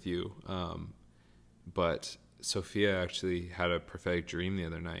this with you, but Sophia actually had a prophetic dream the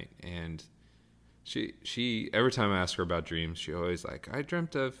other night, and she every time I ask her about dreams, she always I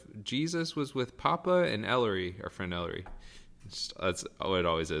dreamt of Jesus was with Papa and Ellery, our friend Ellery. That's what it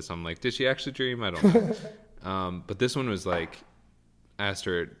always is. I'm like, did she actually dream? I don't know. But this one was I asked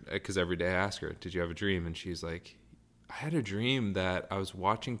her, because every day I ask her, did you have a dream? And she's like, I had a dream that I was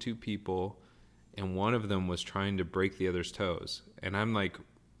watching 2 people, and one of them was trying to break the other's toes. And I'm like,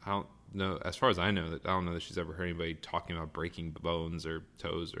 I don't know, as far as I know, I don't know that she's ever heard anybody talking about breaking bones or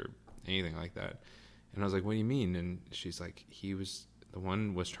toes or anything like that. And I was like, what do you mean? And she's like, the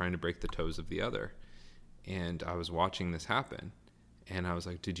one was trying to break the toes of the other. And I was watching this happen. And I was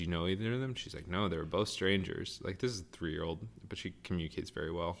like, did you know either of them? She's like, no, they were both strangers. This is a 3-year-old, but she communicates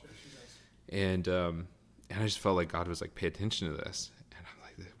very well. Sure, she does. And I just felt like God was pay attention to this. And I'm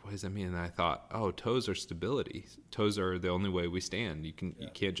like, what does that mean? And I thought, oh, toes are stability. Toes are the only way we stand. You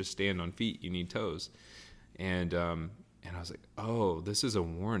can't just stand on feet. You need toes. And I was like, oh, this is a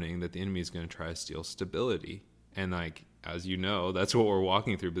warning that the enemy is going to try to steal stability. And as you know, that's what we're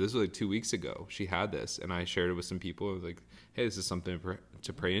walking through. But this was like 2 weeks ago. She had this, and I shared it with some people. I was like, hey, this is something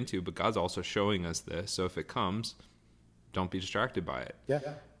to pray into, but God's also showing us this. So if it comes, don't be distracted by it. Yeah.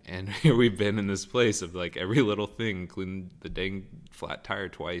 And here we've been in this place of like every little thing, including the dang flat tire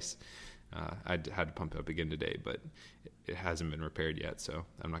twice. I had to pump it up again today, but it hasn't been repaired yet, so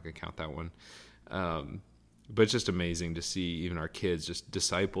I'm not going to count that one. But it's just amazing to see even our kids just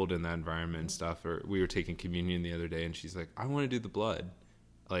discipled in that environment and stuff. Or we were taking communion the other day, and she's like, I want to do the blood.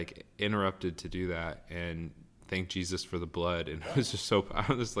 Like, interrupted to do that and thank Jesus for the blood. And it was just so,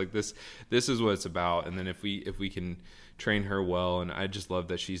 I was like, this is what it's about. And then if we can train her well, and I just love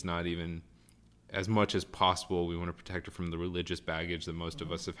that she's not even, as much as possible, we want to protect her from the religious baggage that most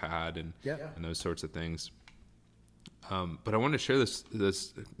of us have had and those sorts of things. But I want to share this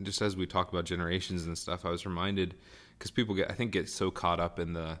just as we talk about generations and stuff. I was reminded, because people get so caught up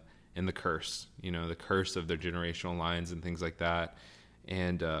in the curse, the curse of their generational lines and things like that.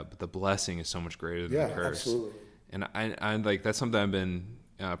 And but the blessing is so much greater than the curse. Absolutely. And I like, that's something I've been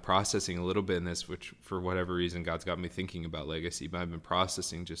processing a little bit in this, which for whatever reason God's got me thinking about legacy. But I've been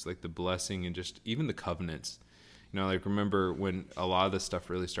processing just like the blessing and just even the covenants. Like remember when a lot of this stuff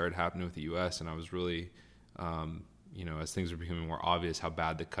really started happening with the U.S. and I was really as things were becoming more obvious how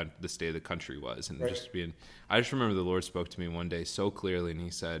bad the state of the country was. And I just remember the Lord spoke to me one day so clearly, and he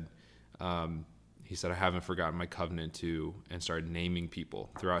said, I haven't forgotten my covenant to, and started naming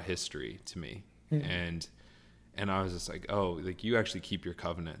people throughout history to me. Mm-hmm. And I was just like, oh, like you actually keep your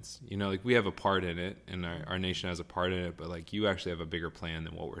covenants, like we have a part in it and our nation has a part in it, but like you actually have a bigger plan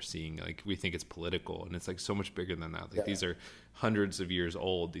than what we're seeing. Like we think it's political, and it's like so much bigger than that. Like these are hundreds of years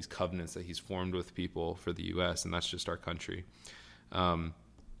old, these covenants that he's formed with people for the U.S., and that's just our country. But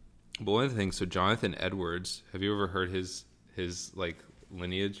one of the things, so Jonathan Edwards, have you ever heard his like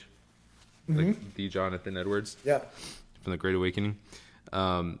lineage? Mm-hmm. Like the Jonathan Edwards? Yeah. From the Great Awakening.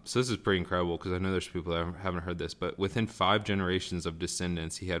 So this is pretty incredible because I know there's people that haven't heard this, but within 5 generations of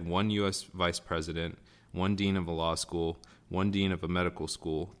descendants, he had 1 U.S. vice president, 1 dean of a law school, 1 dean of a medical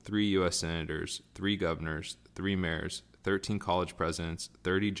school, 3 U.S. senators, 3 governors, 3 mayors, 13 college presidents,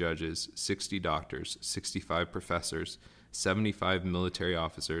 30 judges, 60 doctors, 65 professors, 75 military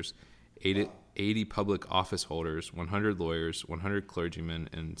officers, 80 public office holders, 100 lawyers, 100 clergymen,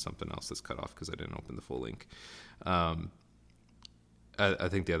 and something else that's cut off because I didn't open the full link. I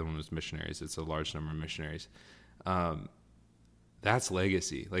think the other one was missionaries. It's a large number of missionaries. That's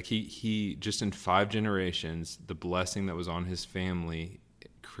legacy. Like he just in 5 generations, the blessing that was on his family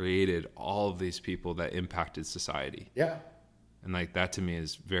created all of these people that impacted society. Yeah. And like that to me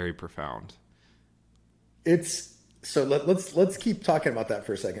is very profound. So let's keep talking about that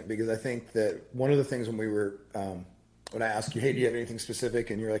for a second, because I think that one of the things when we were, when I asked you, hey, do you have anything specific?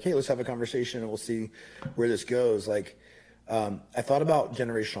 And you're like, hey, let's have a conversation and we'll see where this goes. Like, I thought about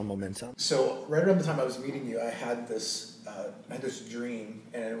generational momentum. So right around the time I was meeting you, I had this dream,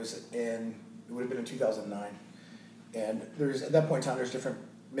 and it would have been in 2009. And at that point in time, there's different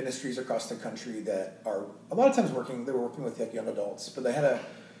ministries across the country that are a lot of times they were working with like young adults, but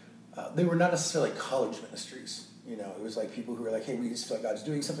they were not necessarily college ministries. It was like people who were like, hey, we just feel like God's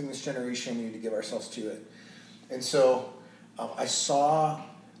doing something this generation, we need to give ourselves to it. And so I saw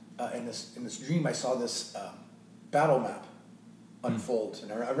in this dream, I saw this battle map unfold.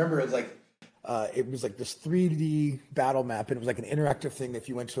 And I remember it was like this 3D battle map, and it was like an interactive thing. If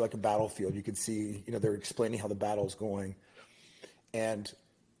you went to like a battlefield, you could see, they were explaining how the battle's going. And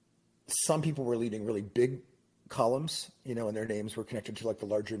some people were leading really big columns, and their names were connected to like the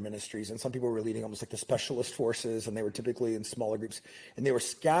larger ministries. And some people were leading almost like the specialist forces, and they were typically in smaller groups. And they were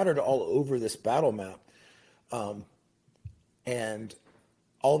scattered all over this battle map. And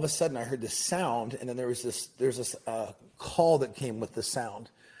all of a sudden I heard this sound, and then there's this call that came with the sound,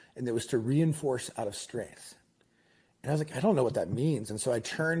 and it was to reinforce out of strength. And I was like, I don't know what that means. And so I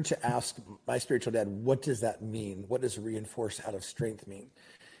turned to ask my spiritual dad, what does that mean? What does reinforce out of strength mean?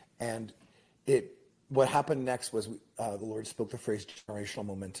 And what happened next was the Lord spoke the phrase generational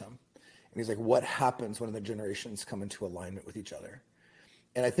momentum. And he's like, what happens when the generations come into alignment with each other?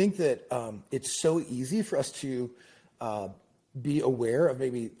 And I think that it's so easy for us to be aware of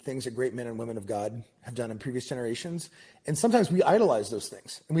maybe things that great men and women of God have done in previous generations. And sometimes we idolize those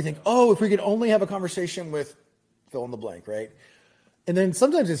things. And we think, oh, if we could only have a conversation with fill in the blank, right? And then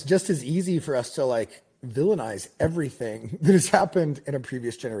sometimes it's just as easy for us to like villainize everything that has happened in a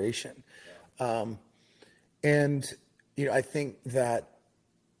previous generation. I think that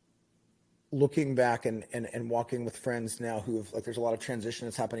looking back and walking with friends now who have, like, there's a lot of transition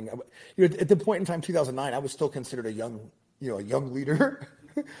that's happening. At the point in time, 2009, I was still considered a young leader.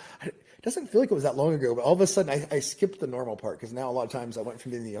 it doesn't feel like it was that long ago, but all of a sudden I skipped the normal part because now a lot of times I went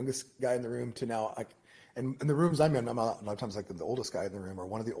from being the youngest guy in the room to now, and in the rooms I'm in, I'm a lot of times like the oldest guy in the room or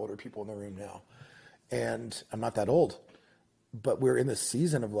one of the older people in the room now. And I'm not that old, but we're in this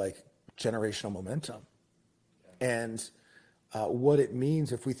season of like generational momentum. And what it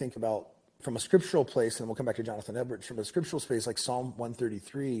means if we think about from a scriptural place, and we'll come back to Jonathan Edwards, from a scriptural space, like Psalm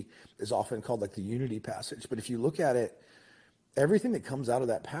 133 is often called like the unity passage. But if you look at it, everything that comes out of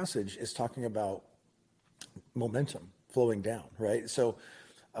that passage is talking about momentum flowing down, right? So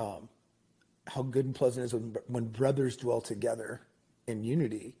how good and pleasant is when brothers dwell together in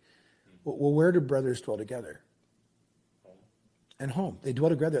unity. Well, where do brothers dwell together? And home. They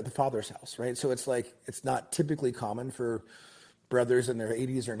dwell together at the Father's house, right? So it's like, it's not typically common for brothers in their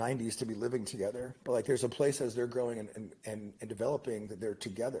 80s or 90s to be living together, but like there's a place as they're growing and developing that they're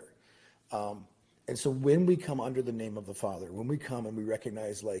together. And so when we come under the name of the Father, when we come and we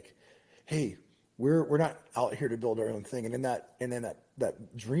recognize like, hey, we're not out here to build our own thing. And in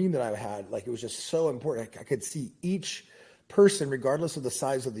that dream that I had, like it was just so important. I could see each person, regardless of the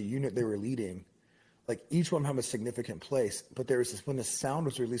size of the unit they were leading, like each one have a significant place. But there was this, when the sound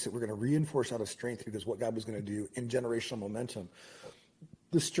was released, that we're going to reinforce out of strength because what God was going to do in generational momentum.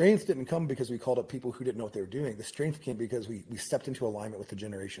 The strength didn't come because we called up people who didn't know what they were doing. The strength came because we stepped into alignment with the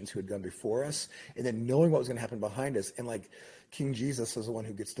generations who had gone before us, and then knowing what was going to happen behind us. And like King Jesus is the one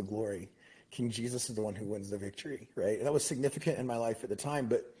who gets the glory. King Jesus is the one who wins the victory, right? And that was significant in my life at the time.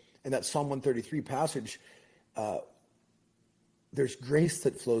 But in that Psalm 133 passage, there's grace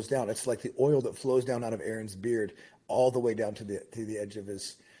that flows down. It's like the oil that flows down out of Aaron's beard all the way down to the edge of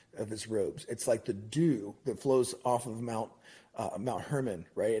his robes. It's like the dew that flows off of Mount Hermon,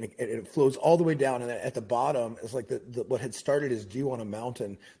 right? And it flows all the way down. And then at the bottom, it's like what had started as dew on a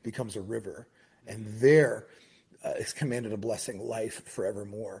mountain becomes a river. And there is commanded a blessing, life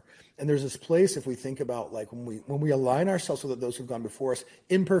forevermore. And there's this place, if we think about like when we align ourselves with those who've gone before us,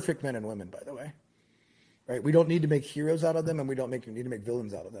 imperfect men and women, by the way, right? We don't need to make heroes out of them, and we don't need to make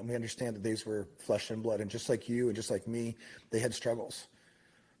villains out of them. We understand that these were flesh and blood, and just like you and just like me, they had struggles.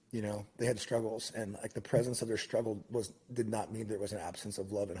 You know, they had struggles, and like the presence of their struggle did not mean there was an absence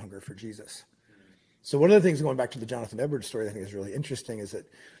of love and hunger for Jesus. So one of the things, going back to the Jonathan Edwards story, I think is really interesting, is that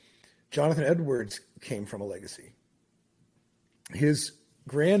Jonathan Edwards came from a legacy. His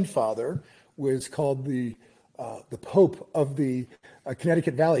grandfather was called the Pope of the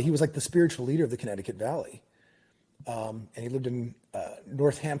Connecticut Valley. He was like the spiritual leader of the Connecticut Valley. And he lived in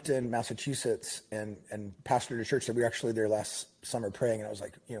Northampton, Massachusetts, and pastored a church that we were actually there last summer praying. And I was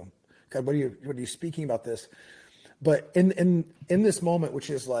like, God, what are you speaking about this? But in this moment, which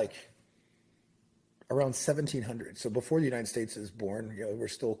is like around 1700, so before the United States is born, we're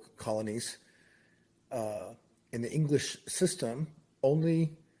still colonies. In the English system,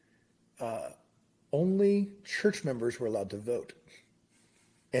 only church members were allowed to vote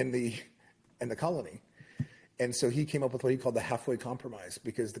in the colony. And so he came up with what he called the halfway compromise,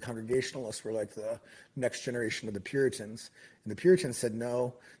 because the Congregationalists were like the next generation of the Puritans. And the Puritans said,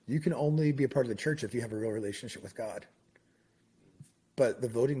 no, you can only be a part of the church if you have a real relationship with God. But the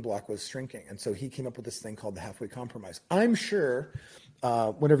voting block was shrinking. And so he came up with this thing called the halfway compromise. I'm sure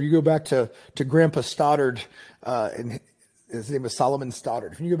whenever you go back to Grandpa Stoddard, and his name was Solomon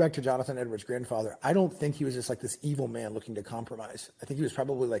Stoddard. If you go back to Jonathan Edwards' grandfather, I don't think he was just like this evil man looking to compromise. I think he was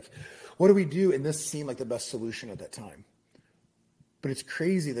probably like, what do we do? And this seemed like the best solution at that time. But it's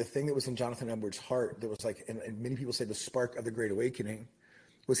crazy. The thing that was in Jonathan Edwards' heart that was like, and many people say the spark of the Great Awakening,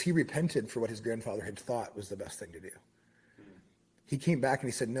 was he repented for what his grandfather had thought was the best thing to do. He came back and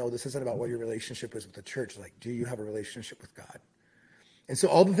he said, no, this isn't about what your relationship is with the church. Like, do you have a relationship with God? And so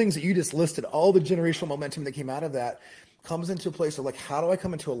all the things that you just listed, all the generational momentum that came out of that, comes into a place of like, how do I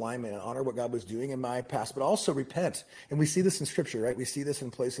come into alignment and honor what God was doing in my past, but also repent? And we see this in scripture, right? We see this in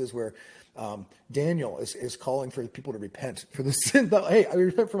places where Daniel is calling for people to repent for the sin. Hey, I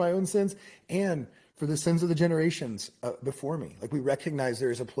repent for my own sins and for the sins of the generations before me. Like, we recognize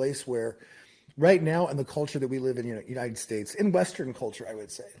there is a place where right now in the culture that we live in, United States, in Western culture, I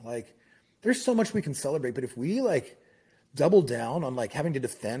would say, like, there's so much we can celebrate, but if we like double down on like having to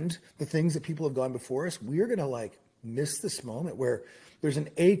defend the things that people have gone before us, we're going to like miss this moment where there's an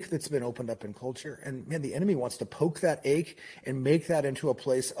ache that's been opened up in culture. And man, the enemy wants to poke that ache and make that into a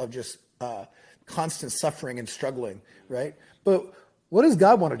place of just constant suffering and struggling, right? But what does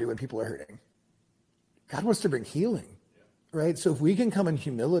God want to do when people are hurting? God wants to bring healing, right? So if we can come in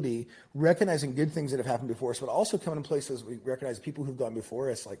humility, recognizing good things that have happened before us, but also come in places we recognize people who've gone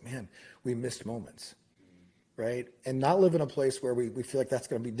before us, like, man, we missed moments. right? And not live in a place where we feel like that's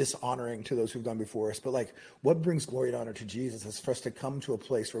going to be dishonoring to those who've gone before us. But like, what brings glory and honor to Jesus is for us to come to a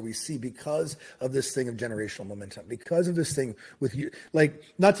place where we see, because of this thing of generational momentum, because of this thing with you, like,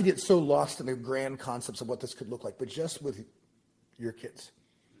 not to get so lost in the grand concepts of what this could look like, but just with your kids,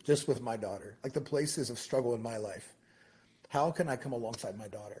 just with my daughter, like the places of struggle in my life. How can I come alongside my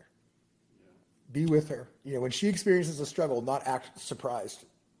daughter? Be with her. You know, when she experiences a struggle, not act surprised.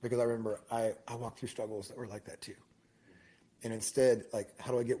 Because I remember I walked through struggles that were like that too. And instead, like,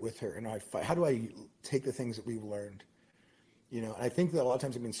 how do I get with her? And I fight. How do I take the things that we've learned? You know, and I think that a lot of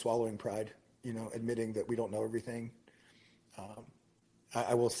times it means swallowing pride, you know, admitting that we don't know everything.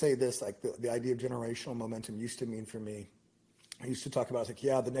 I will say this, like the idea of generational momentum used to mean for me, I used to talk about, like,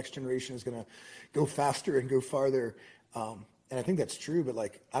 yeah, the next generation is going to go faster and go farther. And I think that's true. But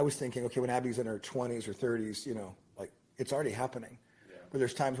like, I was thinking, okay, when Abby's in her 20s or 30s, you know, like, it's already happening. But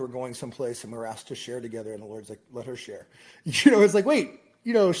there's times we're going someplace and we're asked to share together, and the Lord's like, let her share. You know, it's like, wait,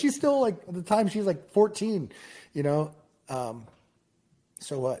 you know, she's still like, at the time she's like 14, you know.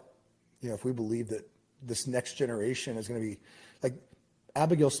 So what? You know, if we believe that this next generation is going to be, like,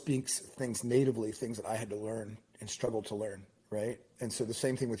 Abigail speaks things natively, things that I had to learn and struggled to learn, right? And so the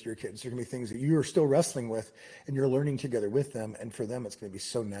same thing with your kids. There are going to be things that you are still wrestling with, and you're learning together with them, and for them it's going to be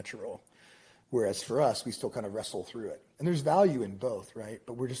so natural. Whereas for us, we still kind of wrestle through it. And there's value in both, right?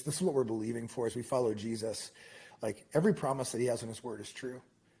 But this is what we're believing for as we follow Jesus. Like, every promise that he has in his word is true.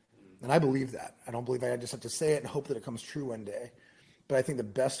 And I believe that. I don't believe I just have to say it and hope that it comes true one day. But I think the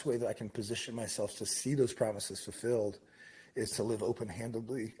best way that I can position myself to see those promises fulfilled is to live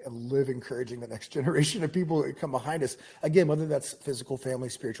open-handedly and live encouraging the next generation of people that come behind us. Again, whether that's physical family,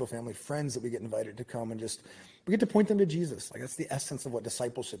 spiritual family, friends that we get invited to come, and just, we get to point them to Jesus. Like, that's the essence of what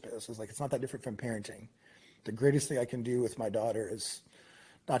discipleship is. It's like, it's not that different from parenting. The greatest thing I can do with my daughter is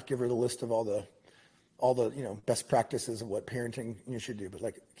not give her the list of all the you know, best practices of what parenting you should do, but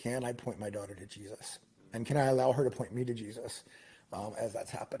like, can I point my daughter to Jesus? And can I allow her to point me to Jesus as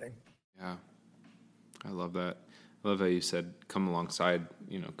that's happening? Yeah, I love that. I love how you said, come alongside,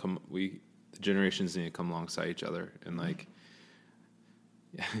 you know, the generations need to come alongside each other. And like,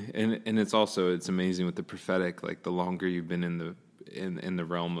 and it's amazing with the prophetic, like, the longer you've been in the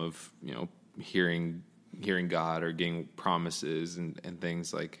realm of, you know, hearing God or getting promises and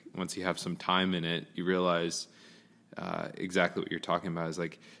things, like, once you have some time in it, you realize exactly what you're talking about is,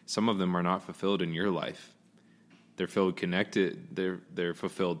 like, some of them are not fulfilled in your life. They're fulfilled connected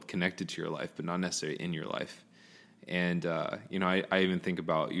to your life, but not necessarily in your life. And, you know, I even think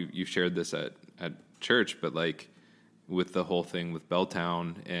about, you shared this at church, but like, with the whole thing with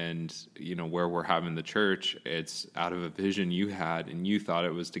Belltown and, you know, where we're having the church, it's out of a vision you had, and you thought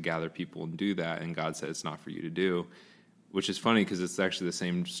it was to gather people and do that. And God said, it's not for you to do, which is funny because it's actually the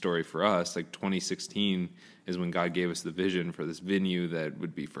same story for us. Like, 2016 is when God gave us the vision for this venue that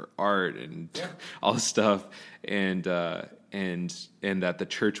would be for art and all this stuff. And that the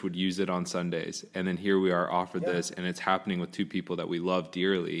church would use it on Sundays. And then here we are offered this, and it's happening with two people that we love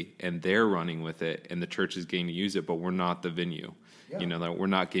dearly, and they're running with it, and the church is getting to use it, but we're not the venue. You know, that we're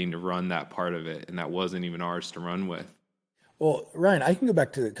not getting to run that part of it, and that wasn't even ours to run with. Well, Ryan, I can go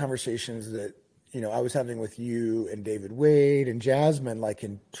back to the conversations that, you know, I was having with you and David Wade and Jasmine, like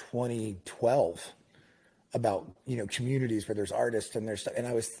in 2012, about, you know, communities where there's artists and there's stuff. And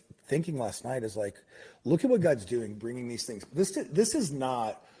I was thinking last night, is like, look at what God's doing, bringing these things. This is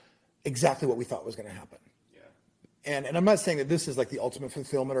not exactly what we thought was going to happen. Yeah. And I'm not saying that this is like the ultimate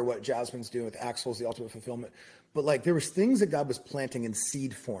fulfillment, or what Jasmine's doing with Axel's the ultimate fulfillment, but like, there was things that God was planting in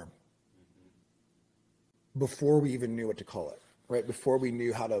seed form before we even knew what to call it, right? Before we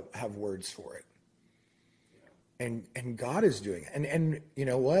knew how to have words for it. And God is doing it. And you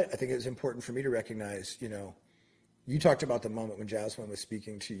know what? I think it's important for me to recognize, you know, you talked about the moment when Jasmine was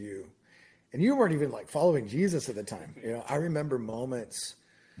speaking to you, and you weren't even like following Jesus at the time. You know, I remember moments,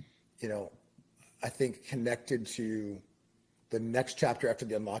 you know, I think connected to the next chapter after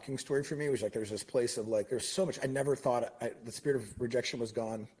the unlocking story for me. It was like, there's this place of like, there's so much. I never thought the spirit of rejection was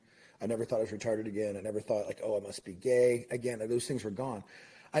gone. I never thought I was retarded again. I never thought like, oh, I must be gay again. Like, those things were gone.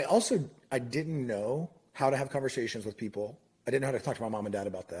 I didn't know how to have conversations with people. I didn't know how to talk to my mom and dad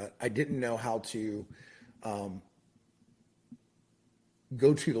about that. I didn't know how to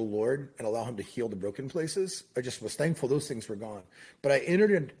go to the Lord and allow him to heal the broken places. I just was thankful those things were gone. But I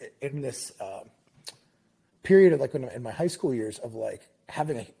entered in this period of like, in my high school years, of like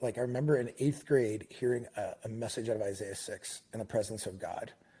having I remember in 8th grade hearing a message out of Isaiah 6 in the presence of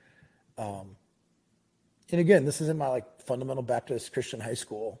God. And again, this is in my like fundamental Baptist Christian high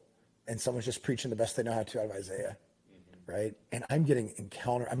school, and someone's just preaching the best they know how to out of Isaiah, right? And I'm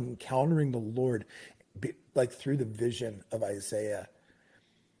encountering the Lord like through the vision of Isaiah,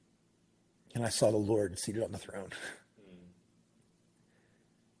 and I saw the Lord seated on the throne.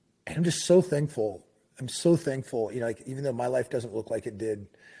 And I'm just so thankful. I'm so thankful, like even though my life doesn't look like it did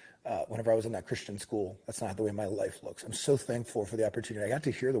whenever I was in that Christian school, that's not the way my life looks. I'm so thankful for the opportunity. I got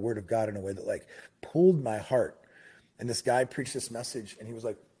to hear the word of God in a way that like pulled my heart. And this guy preached this message, and he was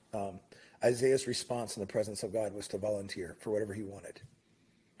like, Isaiah's response in the presence of God was to volunteer for whatever he wanted.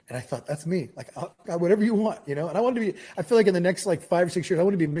 And I thought, that's me. Like, God, whatever you want, And I want to be, I feel like in the next like 5 or 6 years, I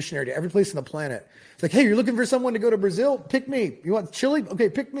want to be a missionary to every place on the planet. It's like, hey, you're looking for someone to go to Brazil? Pick me. You want Chile? Okay,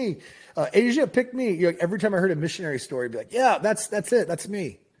 pick me. Asia? Pick me. Every time I heard a missionary story, I'd be like, yeah, that's it. That's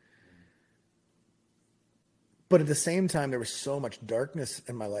me. But at the same time, there was so much darkness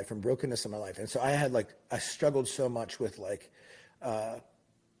in my life and brokenness in my life. And so I struggled so much with like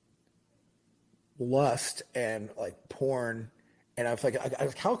lust and like porn. And I was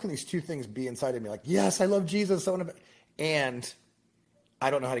like, how can these two things be inside of me? Like, yes, I love Jesus. And I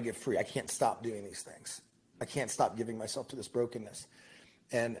don't know how to get free. I can't stop doing these things. I can't stop giving myself to this brokenness.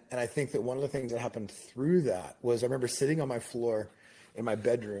 And I think that one of the things that happened through that was I remember sitting on my floor in my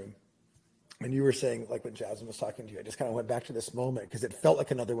bedroom, and you were saying, like when Jasmine was talking to you, I just kind of went back to this moment because it felt like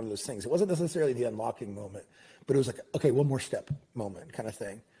another one of those things. It wasn't necessarily the unlocking moment, but it was like, okay, one more step moment kind of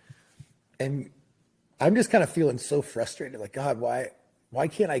thing. And I'm just kind of feeling so frustrated. Like, God, why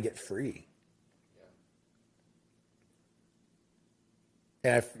can't I get free?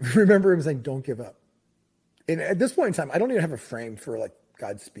 And I remember him saying, don't give up. And at this point in time, I don't even have a frame for like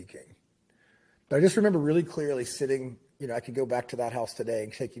God speaking. But I just remember really clearly sitting, I could go back to that house today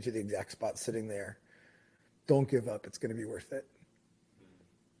and take you to the exact spot sitting there. Don't give up. It's going to be worth it.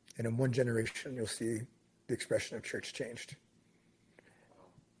 And in one generation, you'll see the expression of church changed.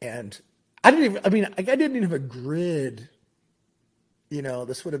 And I didn't even have a grid.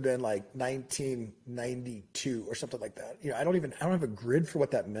 This would have been like 1992 or something like that. I don't have a grid for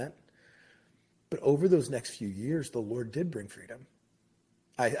what that meant. But over those next few years, the Lord did bring freedom.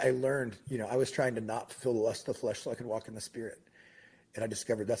 I learned, I was trying to not fulfill the lust of the flesh so I could walk in the Spirit. And I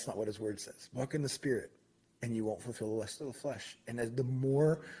discovered that's not what his word says. Walk in the Spirit and you won't fulfill the lust of the flesh. And as the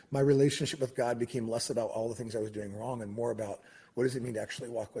more my relationship with God became less about all the things I was doing wrong and more about what does it mean to actually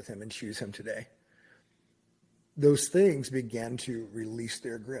walk with him and choose him today, those things began to release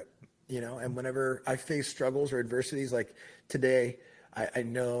their grip, and whenever I face struggles or adversities like today, I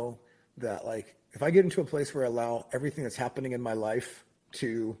know that like if I get into a place where I allow everything that's happening in my life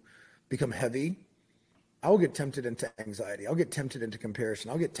to become heavy, I'll get tempted into anxiety. I'll get tempted into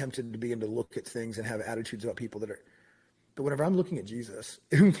comparison. I'll get tempted to begin to look at things and have attitudes about people but whenever I'm looking at Jesus,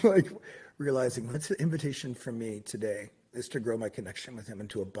 I'm like realizing what's the invitation from me today is to grow my connection with him and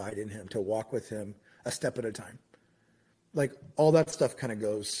to abide in him, to walk with him a step at a time. Like all that stuff kind of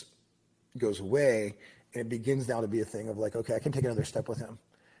goes away, and it begins now to be a thing of like, okay, I can take another step with him.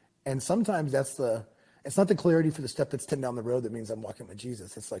 And sometimes it's not the clarity for the step that's 10 down the road that means I'm walking with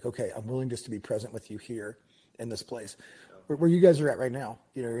Jesus. It's like, okay, I'm willing just to be present with you here in this place where you guys are at right now.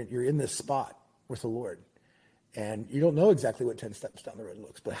 You're in this spot with the Lord, and you don't know exactly what 10 steps down the road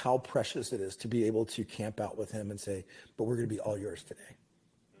looks, but how precious it is to be able to camp out with him and say, but we're going to be all yours today.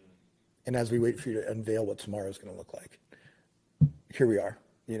 And as we wait for you to unveil what tomorrow is going to look like, here we are,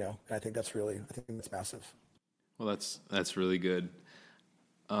 and I think that's massive. Well, that's really good.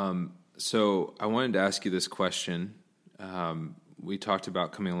 So I wanted to ask you this question. We talked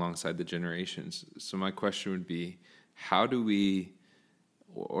about coming alongside the generations. So my question would be, how do we,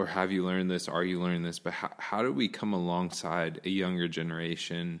 or have you learned this, are you learning this, but how do we come alongside a younger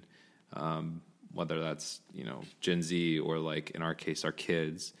generation, whether that's, Gen Z or like in our case, our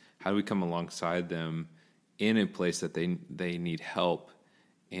kids? How do we come alongside them in a place that they need help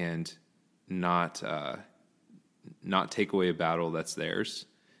and not take away a battle that's theirs,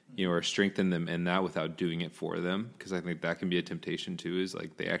 or strengthen them in that without doing it for them? Because I think that can be a temptation too, is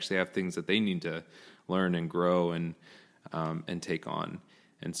like they actually have things that they need to learn and grow and take on.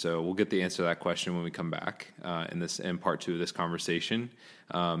 And so we'll get the answer to that question when we come back in part 2 of this conversation.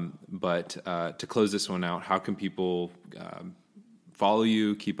 But to close this one out, how can people follow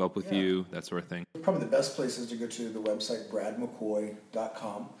you, keep up with you, that sort of thing? Probably the best place is to go to the website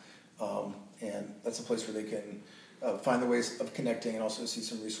bradmckoy.com, and that's a place where they can find the ways of connecting and also see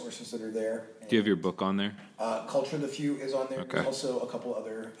some resources that are there. Do you have your book on there? Culture of the Few is on there. Okay. There's also a couple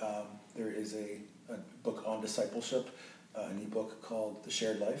other, there is a book on discipleship, an ebook called The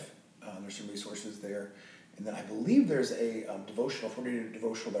Shared Life. There's some resources there. And then I believe there's a devotional, 40-day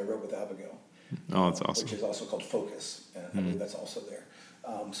devotional that I wrote with Abigail. Oh, that's awesome. Which is also called Focus, and I believe that's also there.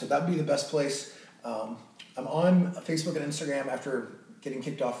 So that would be the best place. I'm on Facebook and Instagram after getting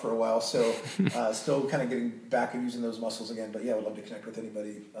kicked off for a while, so still kind of getting back and using those muscles again. But yeah, I would love to connect with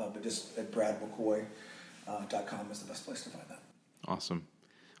anybody. But just at bradmckoy.com is the best place to find that. Awesome.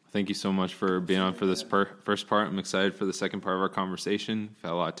 Thank you so much for being on for this first part. I'm excited for the second part of our conversation. We've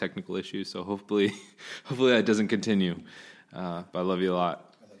had a lot of technical issues, so hopefully that doesn't continue. But I love you a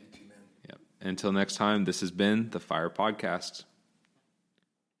lot. I love you too, man. Yep. Until next time, this has been the Fire Podcast.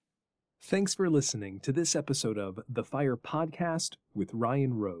 Thanks for listening to this episode of The Fire Podcast with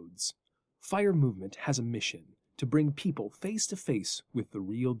Ryan Rhodes. Fire Movement has a mission to bring people face to face with the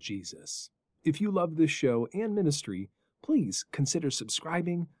real Jesus. If you love this show and ministry, please consider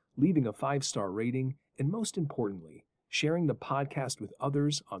subscribing, leaving a 5-star rating, and most importantly, sharing the podcast with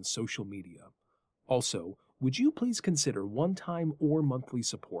others on social media. Also, would you please consider one-time or monthly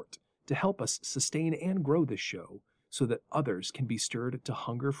support to help us sustain and grow this show so that others can be stirred to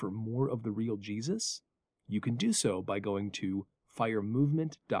hunger for more of the real Jesus? You can do so by going to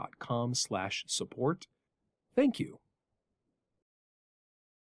firemovement.com/support. Thank you.